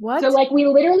 So What? like we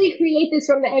literally create this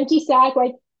from the empty sac,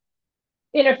 like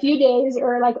in a few days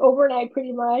or like overnight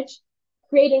pretty much,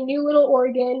 create a new little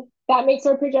organ that makes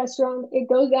our progesterone. It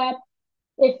goes up.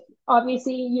 If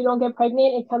obviously you don't get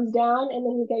pregnant, it comes down and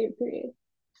then you get your period.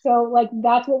 So like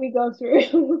that's what we go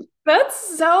through.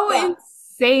 That's so Yeah,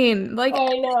 insane. Like,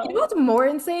 I you know know. what's more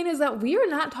insane is that we are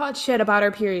not taught shit about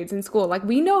our periods in school. Like,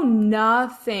 we know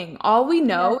nothing. All we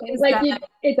know Nothing. is Like that,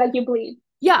 it's like you bleed.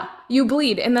 yeah, you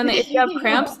bleed. And then if you have Yeah,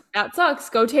 cramps, that sucks.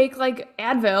 Go take like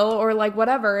Advil or like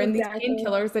whatever and these exactly.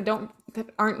 painkillers that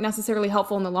aren't necessarily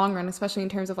helpful in the long run, especially in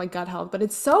terms of like gut health. But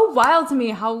it's so wild to me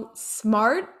how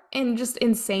smart and just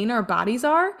insane our bodies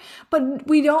are, but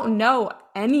we don't know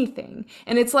anything.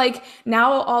 And it's like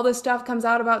now all this stuff comes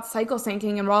out about cycle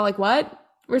syncing and we're all like, what?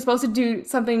 We're supposed to do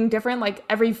something different like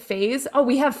every phase. Oh,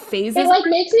 we have It phases. like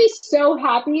makes me so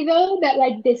happy though that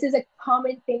like this is a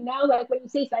common thing now. Like when you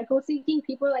say cycle syncing,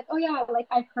 people are like, "Oh yeah, like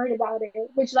I've heard about it,"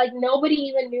 which like nobody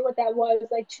even knew what that was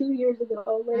like 2 years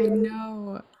ago, I literally.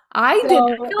 know. I didn't.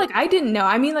 I feel So like I didn't know.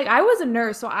 I mean, like I was a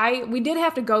nurse, so we did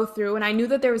have to go through, and I knew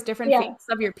that there was different yeah, phases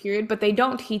of your period, but they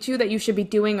don't teach you that you should be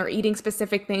doing or eating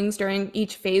specific things during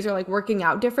each phase or like working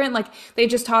out different. Like they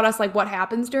just taught us like what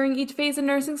happens during each phase in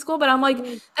nursing school. But I'm like,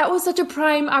 mhm, that was such a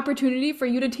prime opportunity for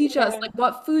you to teach us yeah. like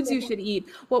what foods you Yeah. should eat,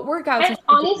 what workouts you And should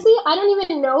be doing. honestly, I don't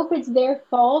even know if it's their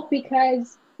fault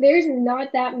because there's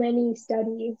not that many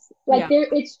studies. Like Yeah,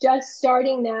 it's just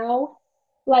starting now.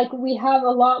 Like we have a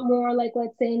lot more, like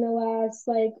let's say in the last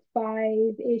like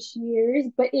 5-ish years,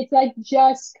 but it's like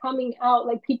just coming out.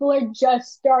 Like people are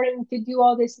just starting to do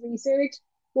all this research.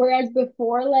 Whereas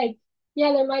before, like,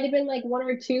 yeah, there might have been like one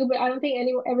or two, but I don't think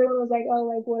everyone was like, oh,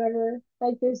 like whatever,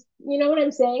 like this, you know what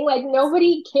I'm saying? Like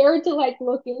nobody cared to like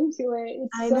look into it.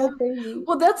 It's I know. so crazy.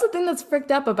 Well, that's the thing that's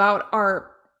fricked up about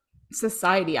our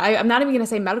society. I'm not even going to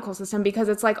say medical system because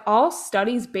it's like all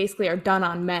studies basically are done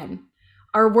on men.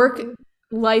 Our work Mhm.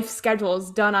 life schedule is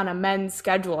done on a men's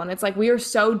schedule. And it's like we are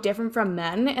so different from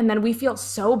men. And then we feel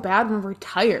so bad when we're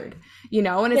tired, you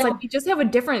know? And it's like Yeah, we just have a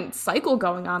different cycle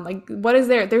going on. Like, what is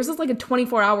there? There's just like a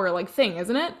 24-hour like thing,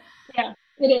 isn't it? yeah,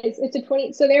 it is. It's a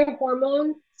 20, so their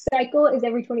hormone cycle is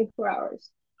every 24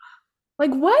 hours.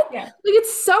 Like, what? Yeah. Like,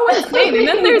 it's so insane. And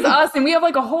then there's us, and we have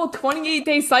like a whole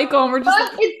 28-day cycle, and we're just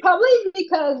But like, it's probably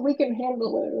because we can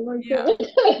handle it. Like, yeah.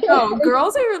 No,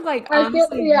 girls are like I feel,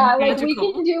 honestly yeah, like we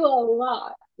can magical. do a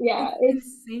lot. Yeah, It's it's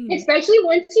insane. especially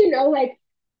once you know, like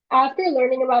after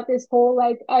learning about this whole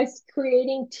like us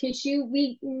creating tissue,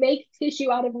 we make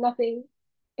tissue out of nothing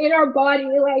in our body,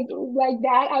 like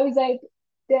that. I was like,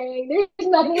 dang, there's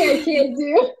nothing I can't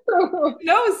do.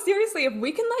 No, seriously, if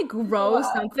we can like grow Wow,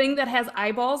 something that has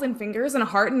eyeballs and fingers and a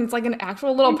heart and it's like an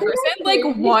actual little person, like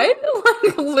exactly. what?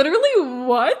 Like literally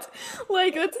what?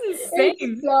 Like that's It's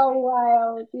insane. so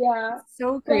wild. Yeah. It's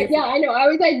so But yeah, crazy. I know. I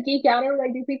was like geek out. I'm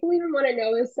like, do people even want to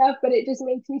know this stuff? But it just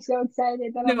makes me so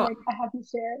excited that I'm No, like, I have to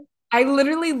share. I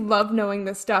literally love knowing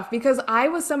this stuff because I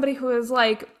was somebody who was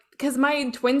like, because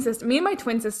me and my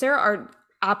twin sister are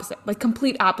opposite, like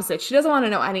complete opposite. She doesn't want to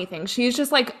know anything. She's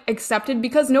just like accepted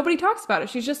because nobody talks about it.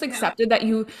 She's just Yeah. accepted that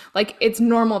you like it's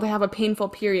normal to have a painful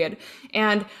period.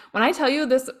 And when I tell you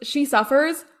this, she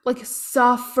suffers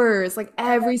like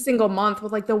every single month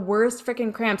with like the worst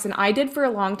freaking cramps. And I did for a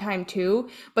long time too.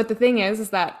 But the thing is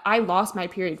that I lost my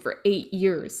period for 8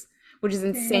 years, which is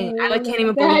insane. I like Dang, can't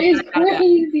even that believe is that I got it back.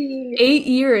 crazy. 8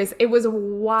 years. It was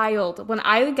wild. When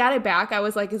I got it back, I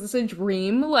was like, is this a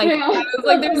dream? Like, I Yeah. was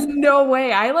like, there's no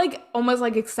way. I like almost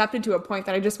like accepted to a point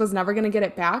that I just was never gonna get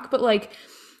it back. But like,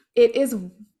 it is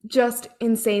just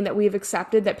insane that we've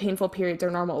accepted that painful periods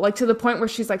are normal. Like to the point where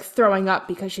she's like throwing up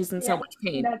because she's in so Yeah. much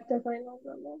pain. That's definitely not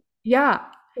normal. Yeah.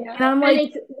 Yeah. And I'm And like,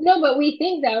 it's no, but we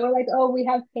think that we're like, oh, we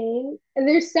have pain. And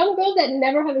there's some girls that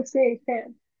never have experienced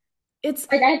cramp. it's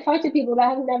Like I talk to people that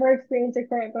have never experienced a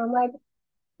cramp, and I'm like,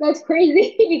 that's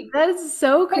crazy. that is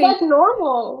so But crazy. that's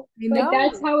normal. I Like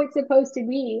that's know. how it's supposed to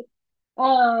be.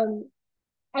 Um,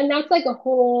 and that's like a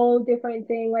whole different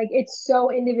thing. Like it's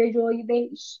so individual.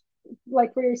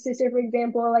 Like for your sister, for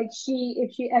example, like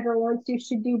if she ever wants to,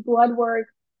 should do blood work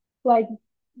like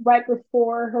right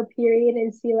before her period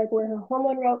and see like where her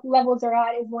hormone levels are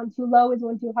at. Is one too low? Is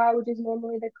one too high? Which is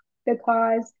normally the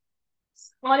cause.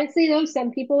 Honestly, though,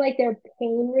 some people like their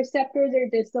pain receptors are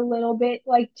just a little bit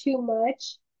like too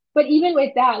much. But even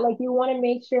with that, like you want to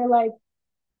make sure like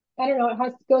I don't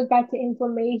know, goes back to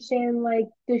inflammation. Like,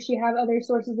 does she have other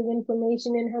sources of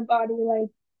inflammation in her body? Like,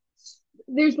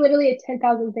 there's literally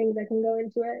 10,000 things that can go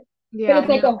into it. But Yeah, I it's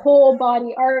like know. a whole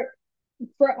body.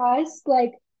 For us,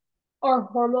 like our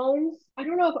hormones, I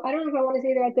don't know if I want to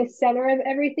say they're at the center of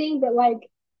everything, but like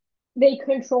they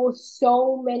control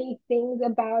so many things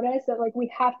about us that like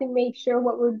we have to make sure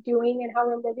what we're doing and how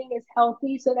we're living is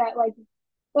healthy so that like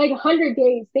 100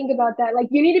 days, think about that. Like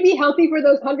you need to be healthy for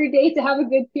those 100 days to have a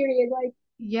good period. Like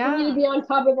We need to Yeah. be on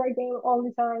top of our game all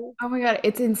the time. Oh my God,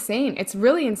 it's insane. It's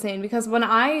really insane because when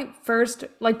I first,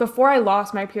 like before I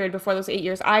lost my period, before those 8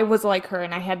 years, I was like her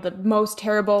and I had the most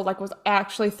terrible, like was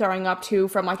actually throwing up too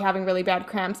from like having really bad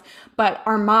cramps. But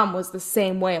our mom was the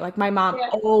same way. Like my mom Yeah.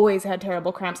 always had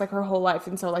terrible cramps like her whole life.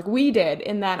 And so like we did.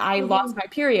 And then I lost Hmm. my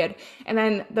period. And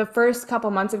then the first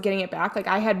couple months of getting it back, like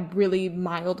I had really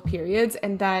mild periods.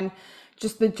 And then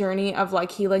just the journey of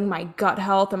like healing my gut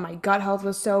health, and my gut health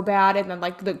was so bad, and then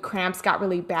like the cramps got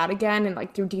really bad again, and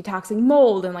like through detoxing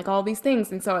mold and like all these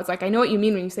things. And so it's like I know what you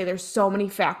mean when you say there's so many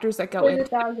factors that go There's a into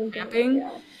thousand things. cramping.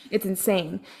 Yeah. It's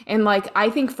insane. And like I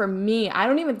think for me, I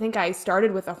don't even think I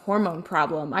started with a hormone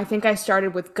problem. I think I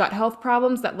started with gut health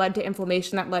problems that led to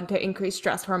inflammation, that led to increased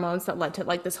stress hormones, that led to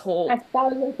like this whole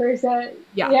 1,000%.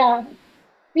 yeah. Yeah.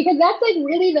 Because that's like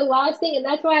really the last thing. And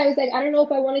that's why I was like, I don't know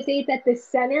if I want to say it's at the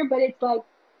center, but it's like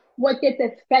what gets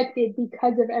affected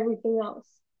because of everything else.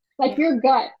 Like Yeah. your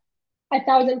gut,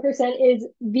 1,000% is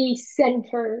the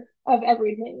center of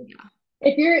everything. Yeah.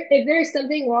 If there's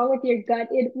something wrong with your gut,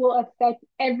 it will affect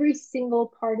every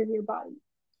single part of your body.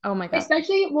 Oh my God.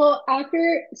 Especially, well,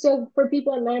 after, so for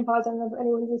people in menopause, I don't know if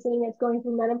anyone's listening that's going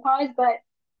through menopause, but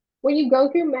when you go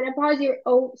through menopause, your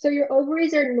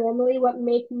ovaries are normally what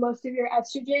make most of your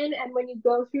estrogen, and when you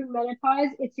go through menopause,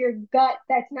 it's your gut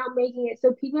that's now making it.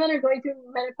 So people that are going through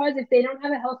menopause, if they don't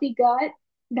have a healthy gut,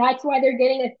 that's why they're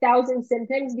getting 1,000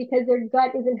 symptoms because their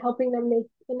gut isn't helping them make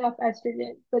enough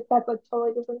estrogen. But that's a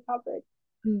totally different topic.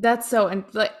 That's so, and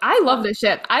like, I love Yeah. this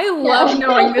shit. I love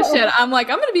knowing this Yeah. shit. I'm like,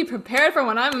 I'm gonna be prepared for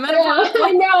when I'm in menopause. Yeah, I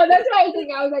Like, know. That's why I was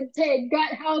thinking, I was like, okay,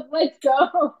 gut health, let's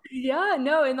go. yeah,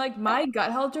 no, and like Yeah. my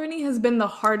gut health journey has been the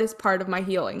hardest part of my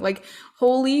healing. Like,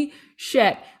 holy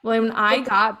shit. When I It's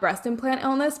got breast implant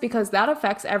illness, because that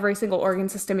affects every single organ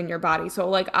system in your body. So,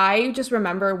 like, I just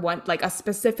remember one, like, a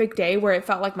specific day where it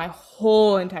felt like my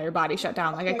whole entire body shut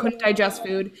down. Like, I couldn't digest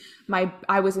food.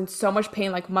 I was in so much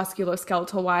pain, like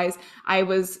musculoskeletal wise. I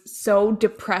was so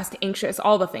depressed, anxious,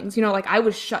 all the things, like I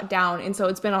was shut down. And so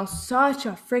it's been such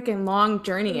a freaking long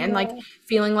journey, and like yeah.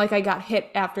 feeling like I got hit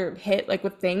after hit, like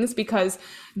with things, because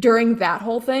during that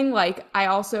whole thing, like I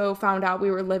also found out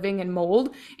we were living in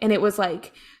mold, and it was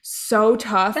like so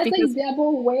tough That's like because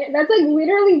double weight. That's like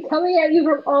literally coming at you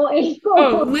from all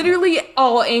oh, angles. literally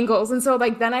all angles. And so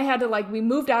like then I had to like we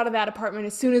moved out of that apartment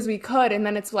as soon as we could, and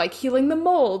then it's like healing the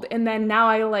mold. And then now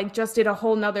I like just did a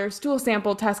whole nother stool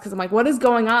sample test because I'm like, what is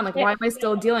going on? Like, Yeah. why am I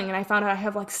still dealing? And I found out I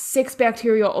have like 6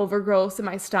 bacterial overgrowths in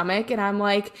my stomach. And I'm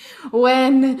like,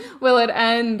 when will it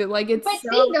end? Like But it's see,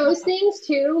 so those things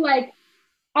too, like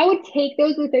I would take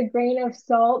those with a grain of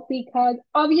salt because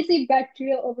obviously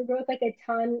bacterial overgrowth, like a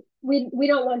ton, we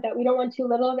don't want that. We don't want too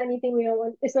little of anything. We don't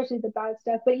want, especially the bad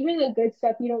stuff, but even the good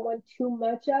stuff, you don't want too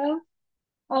much of.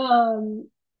 Um,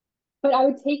 But I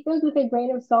would take those with a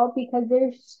grain of salt because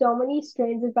there's so many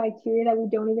strains of bacteria that we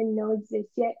don't even know exist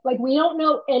yet. Like we don't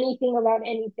know anything about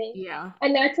anything. yeah.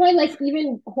 And that's why like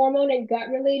even hormone and gut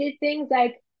related things,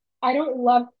 like I don't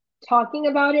love talking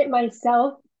about it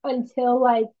myself until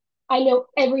like I know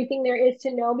everything there is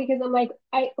to know because I'm like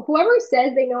I whoever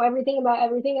says they know everything about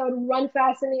everything, I would run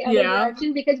fast in the other Yeah.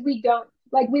 direction because we don't.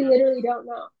 Like we literally don't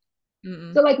know.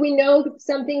 So Mm-mm. like we know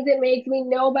some things it makes, we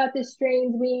know about the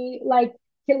strains, we like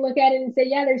can look at it and say,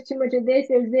 yeah, there's too much of this,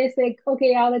 there's this, like,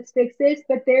 okay, yeah, let's fix this.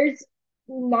 But there's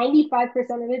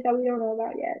 95% of it that we don't know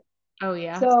about yet. Oh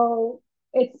yeah. So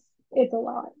it's a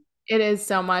lot. It is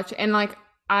so much. And like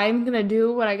I'm gonna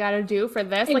do what I gotta do for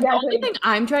this. Like the only Exactly. thing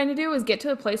I'm trying to do is get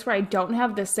to a place where I don't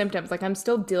have the symptoms. Like I'm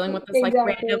still dealing with this like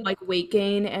random Exactly. like weight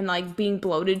gain and like being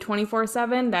bloated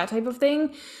 24/7, that type of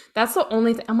thing. That's the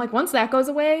only thing. I'm like, once that goes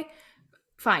away,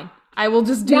 fine. I will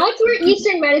just do That's where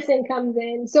Eastern medicine comes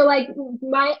in. So like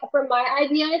my for my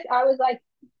ideas, I was like,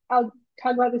 I'll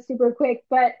talk about this super quick,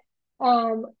 but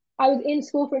um I was in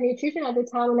school for nutrition at the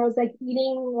time and I was like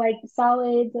eating like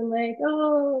solids and like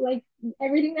like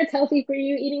everything that's healthy for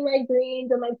you, eating my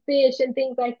greens and like fish and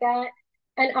things like that.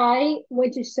 And I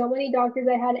went to so many doctors.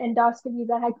 I had endoscopies,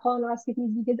 I had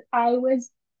colonoscopies because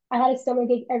I had a stomach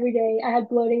ache every day. I had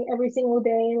bloating every single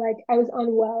day. Like I was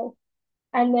unwell.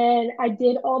 And then I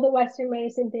did all the Western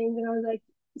medicine things, and I was like,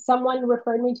 someone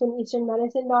referred me to an Eastern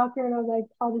medicine doctor, and I was like,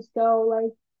 I'll just go.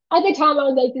 Like at the time, I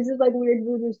was like, this is like weird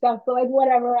voodoo stuff, but like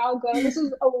whatever, I'll go. This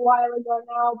was a while ago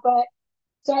now, but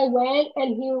so I went,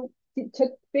 and he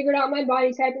took figured out my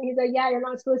body type, and he's like, yeah, you're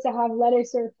not supposed to have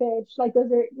lettuce or fish. Like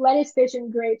those are lettuce, fish,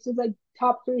 and grapes is like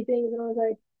top three things, and I was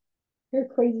like, you're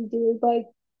crazy, dude. Like,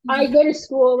 I yeah. go to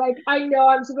school. Like, I know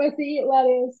I'm supposed to eat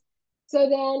lettuce. So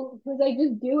then he was like,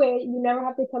 just do it. You never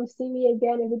have to come see me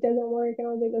again if it doesn't work. And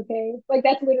I was like, okay. Like,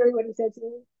 that's literally what he said to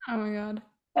me. Oh my God.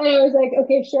 And I was like,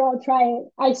 okay, sure, I'll try it.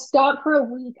 I stopped for a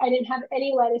week. I didn't have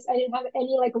any lettuce. I didn't have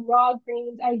any like raw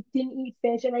greens. I didn't eat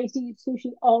fish, and I used to eat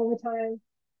sushi all the time.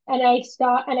 And I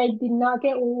stopped, and I did not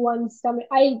get one stomach.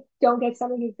 I don't get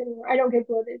stomach aches anymore. I don't get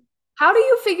bloated. How do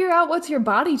you figure out what's your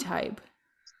body type?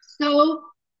 So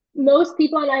most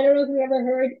people, and I don't know if you've ever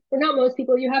heard, or not most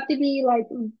people, you have to be like,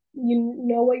 you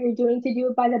know what you're doing to do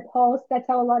it by the pulse. That's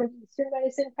how a lot of Eastern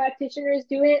medicine practitioners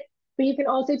do it. But you can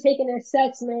also take an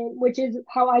assessment, which is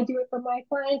how I do it for my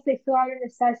clients. They fill out an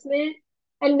assessment.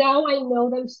 And now I know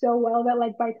them so well that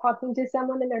like by talking to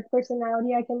someone and their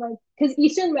personality, I can like, because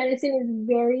Eastern medicine is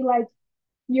very like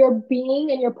your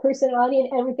being and your personality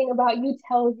and everything about you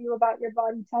tells you about your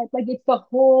body type. Like it's the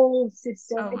whole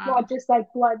system. Oh It's wow. not just like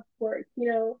blood work,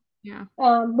 Yeah.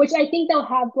 which I think they'll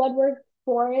have blood work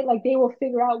for it. Like they will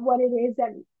figure out what it is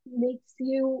that makes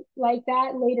you like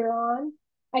that later on.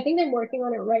 I think they're working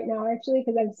on it right now, actually,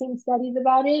 because I've seen studies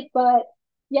about it. But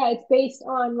yeah, it's based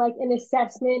on like an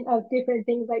assessment of different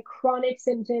things like chronic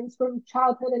symptoms from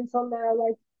childhood until now,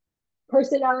 like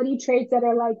personality traits that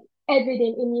are like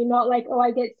evident in you, not like, oh,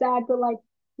 I get sad, but like,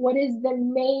 what is the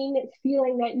main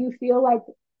feeling that you feel like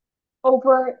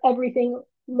over everything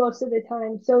most of the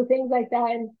time? So things like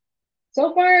that. And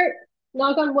so far,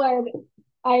 knock on wood,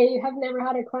 I have never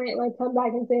had a client like come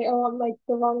back and say, oh, I'm like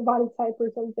the wrong body type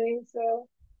or something. So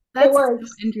it That's so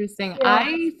works. interesting. Yeah,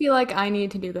 I feel like I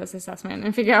need to do this assessment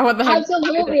and figure out what the heck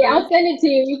my body absolutely. type I'll is. send it to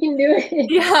you. You can do it.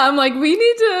 Yeah, I'm like, we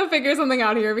need to figure something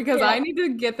out here because Yeah, I need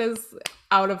to get this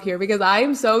out of here because I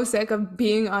am so sick of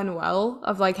being unwell,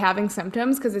 of like having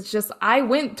symptoms. Because it's just, I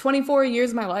went 24 years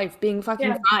of my life being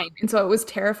fucking yeah. fine. And so it was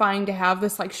terrifying to have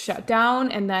this like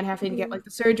shutdown and then having to get Mhm. like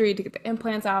the surgery to get the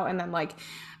implants out. And then like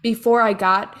before I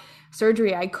got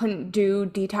surgery, I couldn't do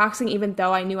detoxing, even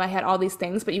though I knew I had all these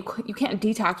things. But you can't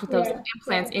detox with those Yeah,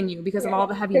 implants yeah, in you because of yeah. all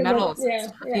the heavy Because that's, metals and yeah,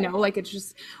 stuff. yeah. Like it's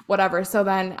just whatever. So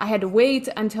then I had to wait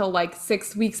until like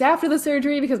 6 weeks after the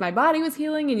surgery because my body was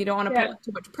healing, and you don't want to put Yeah, like,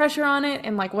 too much pressure on it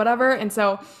and like whatever. And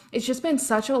so it's just been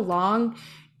such a long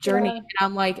journey. yeah. And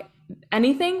I'm like,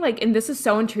 anything like, and this is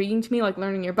so intriguing to me, like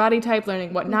learning your body type,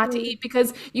 learning what not to Hmm. eat,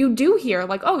 because you do hear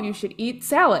like, oh, you should eat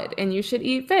salad and you should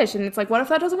eat fish. And it's like, what if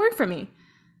that doesn't work for me?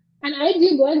 And I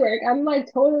do blood work. I'm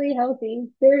like totally healthy.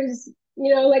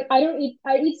 Like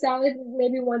I eat salad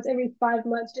maybe once every 5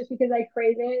 months just because I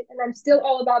crave it. And I'm still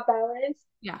all about balance.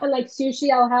 Yeah. And like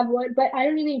sushi, I'll have one, but I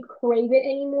don't even crave it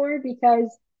anymore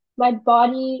because my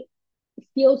body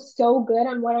feels so good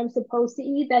on what I'm supposed to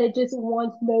eat that it just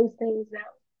wants those things now.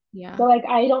 Yeah. So like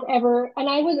I don't ever, and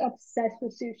I was obsessed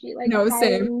with sushi. Like No, I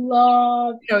same.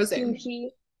 loved No, same. sushi.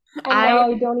 And now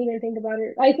I I don't even think about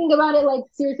it. I think about it like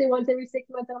seriously once every 6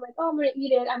 months, and I'm like, oh, I'm gonna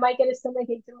eat it. I might get a stomach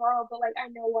ache tomorrow, but like I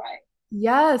know why.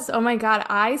 Yes. Oh my God.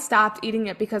 I stopped eating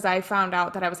it because I found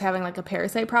out that I was having like a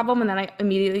parasite problem, and then I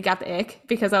immediately got the ick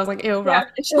because I was like, ew, raw Yeah.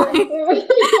 fish. Like,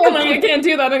 I'm like, I can't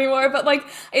do that anymore. But like,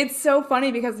 it's so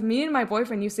funny because me and my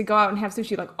boyfriend used to go out and have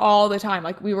sushi like all the time.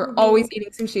 Like, we were always Hmm. eating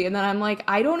sushi. And then I'm like,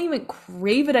 I don't even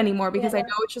crave it anymore because I Yeah.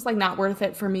 know it's just like not worth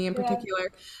it for me in Yeah. particular.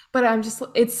 But I'm just,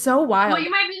 it's so Well, wild. you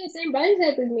might be the same body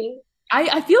type as me.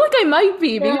 I feel like I might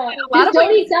be because Yeah. like, a lot Just of my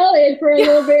don't eat salad for a yeah.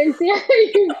 little bit and see how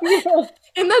you feel.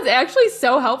 And that's actually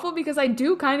so helpful because I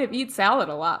do kind of eat salad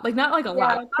a lot. Like not like a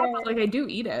lot, Yeah, try but like it. I do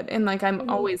eat it. And like I'm Hmm.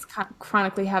 always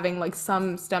chronically having like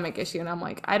some stomach issue, and I'm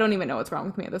like, I don't even know what's wrong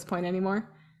with me at this point anymore.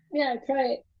 Yeah, try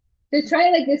it. Just try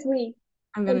it like this week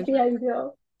I'm and gonna see try. how you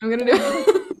feel. I'm gonna do Yeah.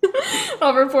 it.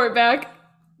 I'll report back.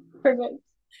 Perfect.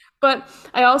 But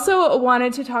I also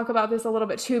wanted to talk about this a little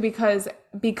bit too because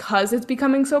it's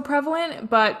becoming so prevalent,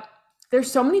 but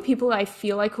there's so many people I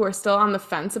feel like who are still on the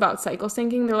fence about cycle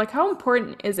syncing. They're like, how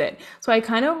important is it? So I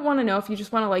kind of want to know if you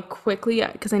just want to like quickly,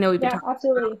 because I know we've been Yeah, talking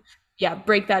about, absolutely. yeah,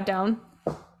 break that down.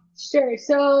 Sure.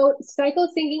 So cycle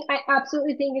syncing, I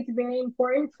absolutely think it's very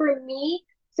important for me.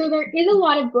 So there is a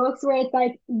lot of books where it's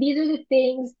like, these are the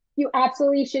things you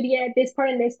absolutely should eat at this part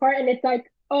and this part. And it's like,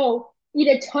 oh, eat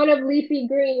a ton of leafy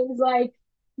greens like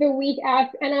the week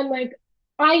after. And I'm like,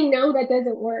 I know that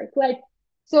doesn't work. Like,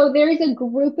 so there is a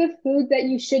group of foods that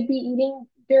you should be eating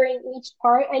during each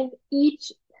part, and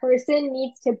each person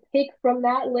needs to pick from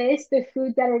that list the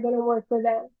foods that are going to work for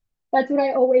them. That's what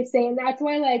I always say. And that's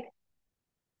why, like,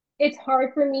 it's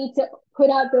hard for me to put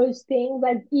out those things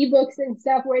like ebooks and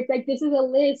stuff where it's like this is a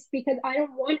list because I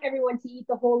don't want everyone to eat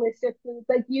the whole list of foods.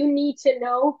 Like you need to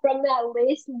know from that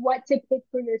list what to pick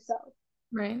for yourself.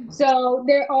 Right. So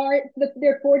there are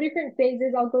four different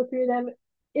phases. I'll go through them.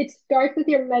 It starts with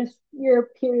your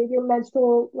period, your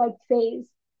menstrual like phase.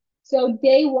 So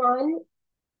day one,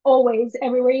 always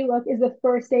everywhere you look is the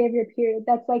first day of your period.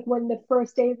 That's like when the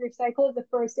first day of your cycle is the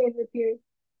first day of your period.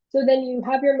 So then you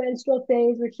have your menstrual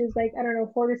phase, which is like, I don't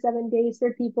know, 4 to 7 days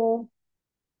for people.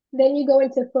 Then you go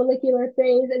into follicular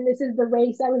phase, and this is the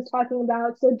race I was talking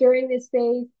about. So during this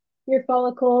phase, your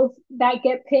follicles that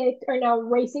get picked are now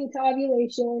racing to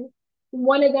ovulation.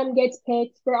 One of them gets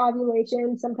picked for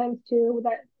ovulation, sometimes two.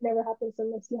 That never happens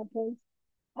unless you have twins.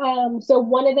 So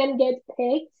one of them gets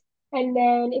picked, and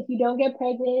then if you don't get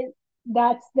pregnant,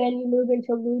 that's then you move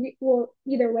into luteal. Well,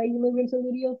 either way, you move into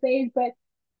luteal phase. But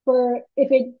for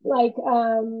if it like I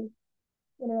don't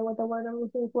know what the word I'm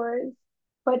looking for is,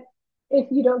 but if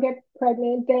you don't get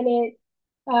pregnant, then it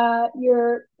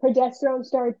your progesterone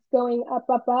starts going up,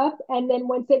 up, up, and then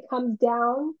once it comes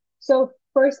down, so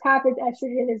first half is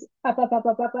estrogen is up, up, up,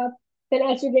 up, up, up. Then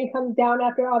estrogen comes down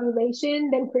after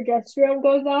ovulation, then progesterone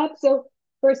goes up. So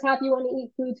first half you want to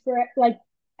eat foods for like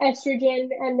estrogen,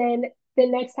 and then the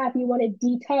next half you want to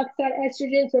detox that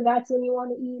estrogen. So that's when you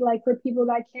want to eat like for people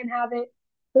that can't have it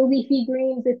the leafy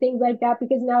greens, the things like that,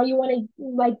 because now you want to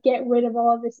like get rid of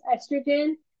all of this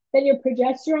estrogen. Then your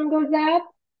progesterone goes up,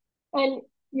 and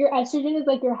your estrogen is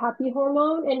like your happy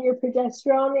hormone, and your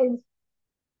progesterone is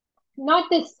not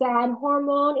the sad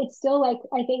hormone. It's still like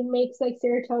I think makes like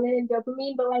serotonin and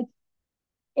dopamine, but like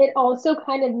it also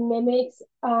kind of mimics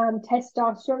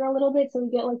testosterone a little bit. So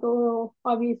we get like a little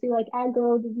obviously like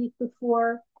aggro the week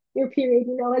before your period,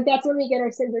 like that's when we get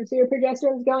our symptoms. So your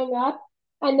progesterone's going up.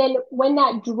 And then when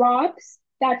that drops,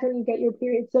 that's when you get your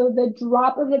period. So the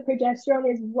drop of the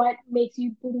progesterone is what makes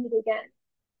you bleed again.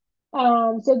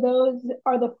 So those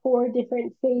are the four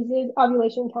different phases.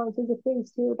 Ovulation counts as a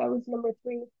phase two. That was number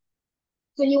three.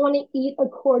 So you want to eat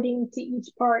according to each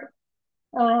part.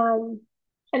 Um,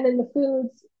 and then the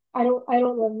foods, I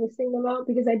don't love listing them out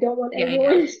because I don't want Yeah,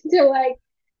 yeah. anyone to like,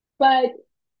 but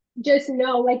just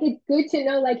know, like, it's good to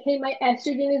know, like, hey, my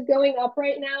estrogen is going up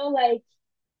right now. Like,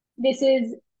 this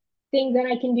is things that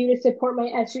I can do to support my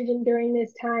estrogen during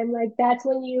this time. Like that's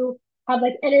when you have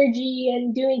like energy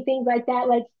and doing things like that.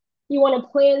 Like you want to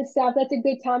plan stuff. That's a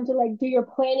good time to like do your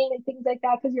planning and things like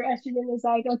that because your estrogen is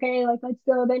like, okay, like let's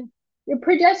go. Then your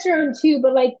progesterone too,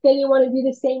 but like then you want to do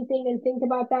the same thing and think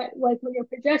about that like when your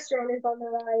progesterone is on the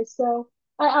rise. So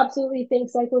I absolutely think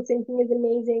cycle syncing is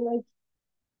amazing. Like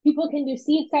people can do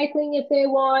seed cycling if they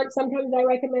want. Sometimes I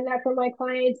recommend that for my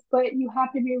clients, but you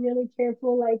have to be really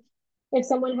careful. Like if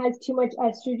someone has too much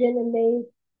estrogen, and they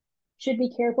should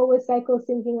be careful with cycle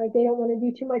syncing. Like they don't want to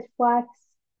do too much flax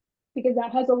because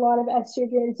that has a lot of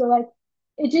estrogen. So like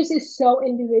it just is so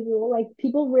individual. Like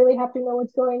people really have to know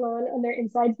what's going on their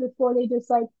insides before they just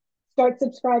like start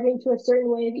subscribing to a certain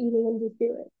way of eating and just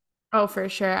do it. Oh, for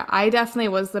sure. I definitely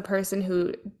was the person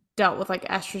who dealt with like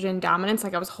estrogen dominance.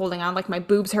 Like I was holding on, like my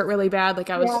boobs hurt really bad. Like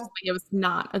I was just Yeah. like, it was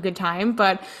not a good time.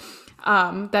 But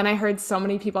then I heard so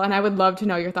many people, and I would love to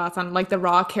know your thoughts on like the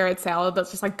raw carrot salad that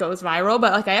just like goes viral.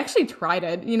 But like I actually tried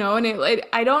it, and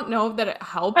I don't know that it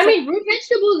I helps. mean, root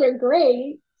vegetables are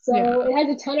great. Yeah, So it has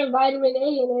a ton of vitamin A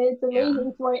in it. It's yeah.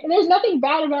 amazing for you. And there's nothing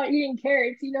bad about eating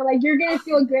carrots. Like you're gonna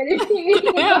feel good if you're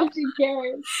eating a Yeah. bunch of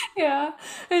carrots. Yeah.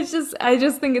 I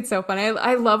just think it's so funny.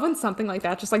 I love when something like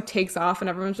that just like takes off and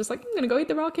everyone's just like, I'm gonna go eat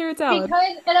the raw carrot salad.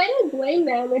 Because, and I don't blame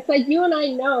them. It's like you and I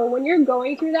know when you're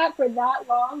going through that for that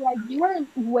long, like you are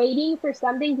waiting for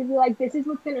something to be like, this is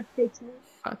what's gonna fix me.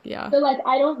 Fuck yeah. So like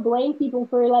I don't blame people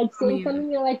for like Me saying either.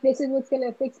 something, like, this is what's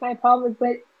gonna fix my problems.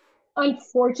 But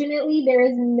unfortunately, there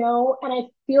is no, and I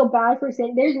feel bad for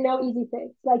saying there's no easy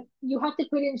fix. Like you have to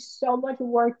put in so much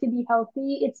work to be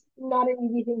healthy. It's not an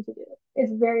easy thing to do.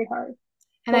 It's very hard.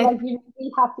 And But I like you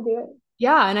have to do it.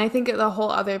 Yeah, and I think the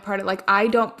whole other part of like I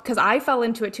don't because I fell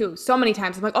into it too so many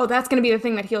times. I'm like, oh, that's gonna be the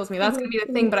thing that heals me. That's gonna Hmm. be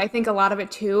the thing. Hmm. But I think a lot of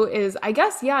it too is I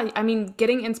guess, yeah, I mean,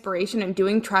 getting inspiration and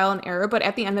doing trial and error, but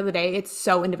at the end of the day, it's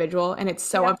so individual and it's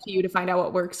so Yeah, up to you to find out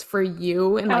what works for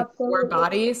you and like your absolutely.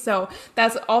 body. So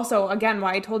that's also again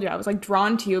why I told you I was like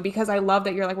drawn to you because I love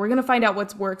that you're like, we're gonna find out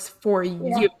what works for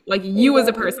Yeah, you, like you as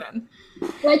a exactly. person.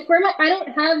 Like for my, I don't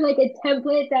have like a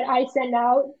template that I send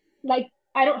out. Like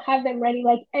I don't have them ready.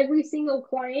 Like every single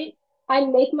client, I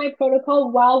make my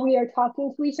protocol while we are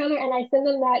talking to each other, and I send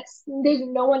them that. There's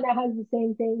no one that has the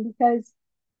same thing because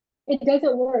it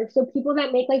doesn't work. So people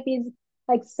that make like these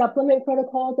like supplement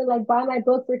protocols and like buy my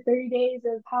book for 30 days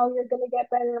of how you're gonna get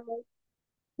better, I'm like,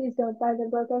 please don't buy the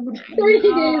book of I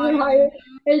 30 know, days of I higher.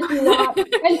 It's not. know.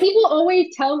 And people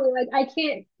always tell me, like, I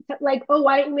can't, like, oh,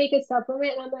 why don't you make a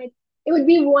supplement? And I'm like, it would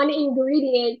be one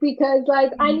ingredient because,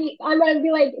 like, I'm gonna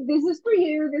be like, this is for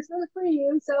you, this is for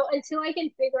you. So until I can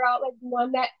figure out, like,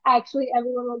 one that actually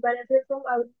everyone will benefit from,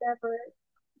 I would never.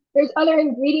 There's other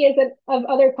ingredients of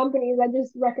other companies. I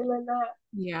just recommend that.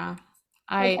 Yeah.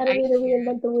 Like, I I don't need to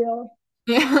reinvent the wheel.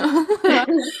 Yeah.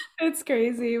 It's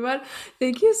crazy. But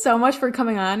thank you so much for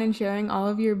coming on and sharing all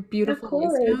of your Of beautiful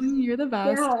course. wisdom. You're the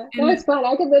best. Yeah, that was And fun.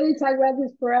 I could literally talk about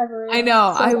this I forever. know,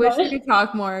 It's so I wish we fun. could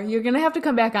talk more. You're gonna have to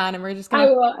come back on and we're just gonna I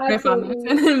have to will, riff on this.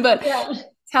 absolutely. But Yeah.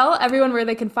 tell everyone where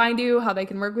they can find you, how they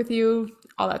can work with you,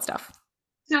 all that stuff.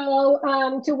 So,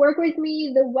 to work with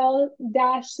me, the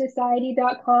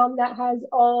well-society.com that has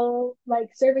all like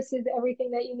services,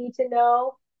 everything that you need to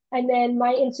know. And then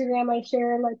my Instagram, I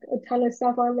share like a ton of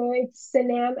stuff on there. It's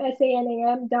Sanam,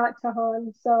 SANAM dot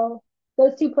Tahan. So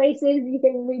those two places you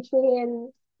can reach me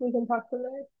and we can talk from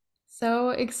there. So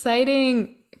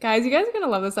exciting. Guys, you guys are gonna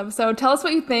love this episode. Tell us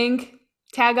what you think.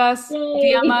 Tag us,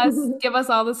 DM Yay! us, give us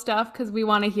all the stuff because we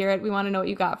want to hear it. We want to know what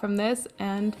you got from this.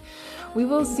 And we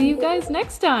will see you guys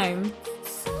next time.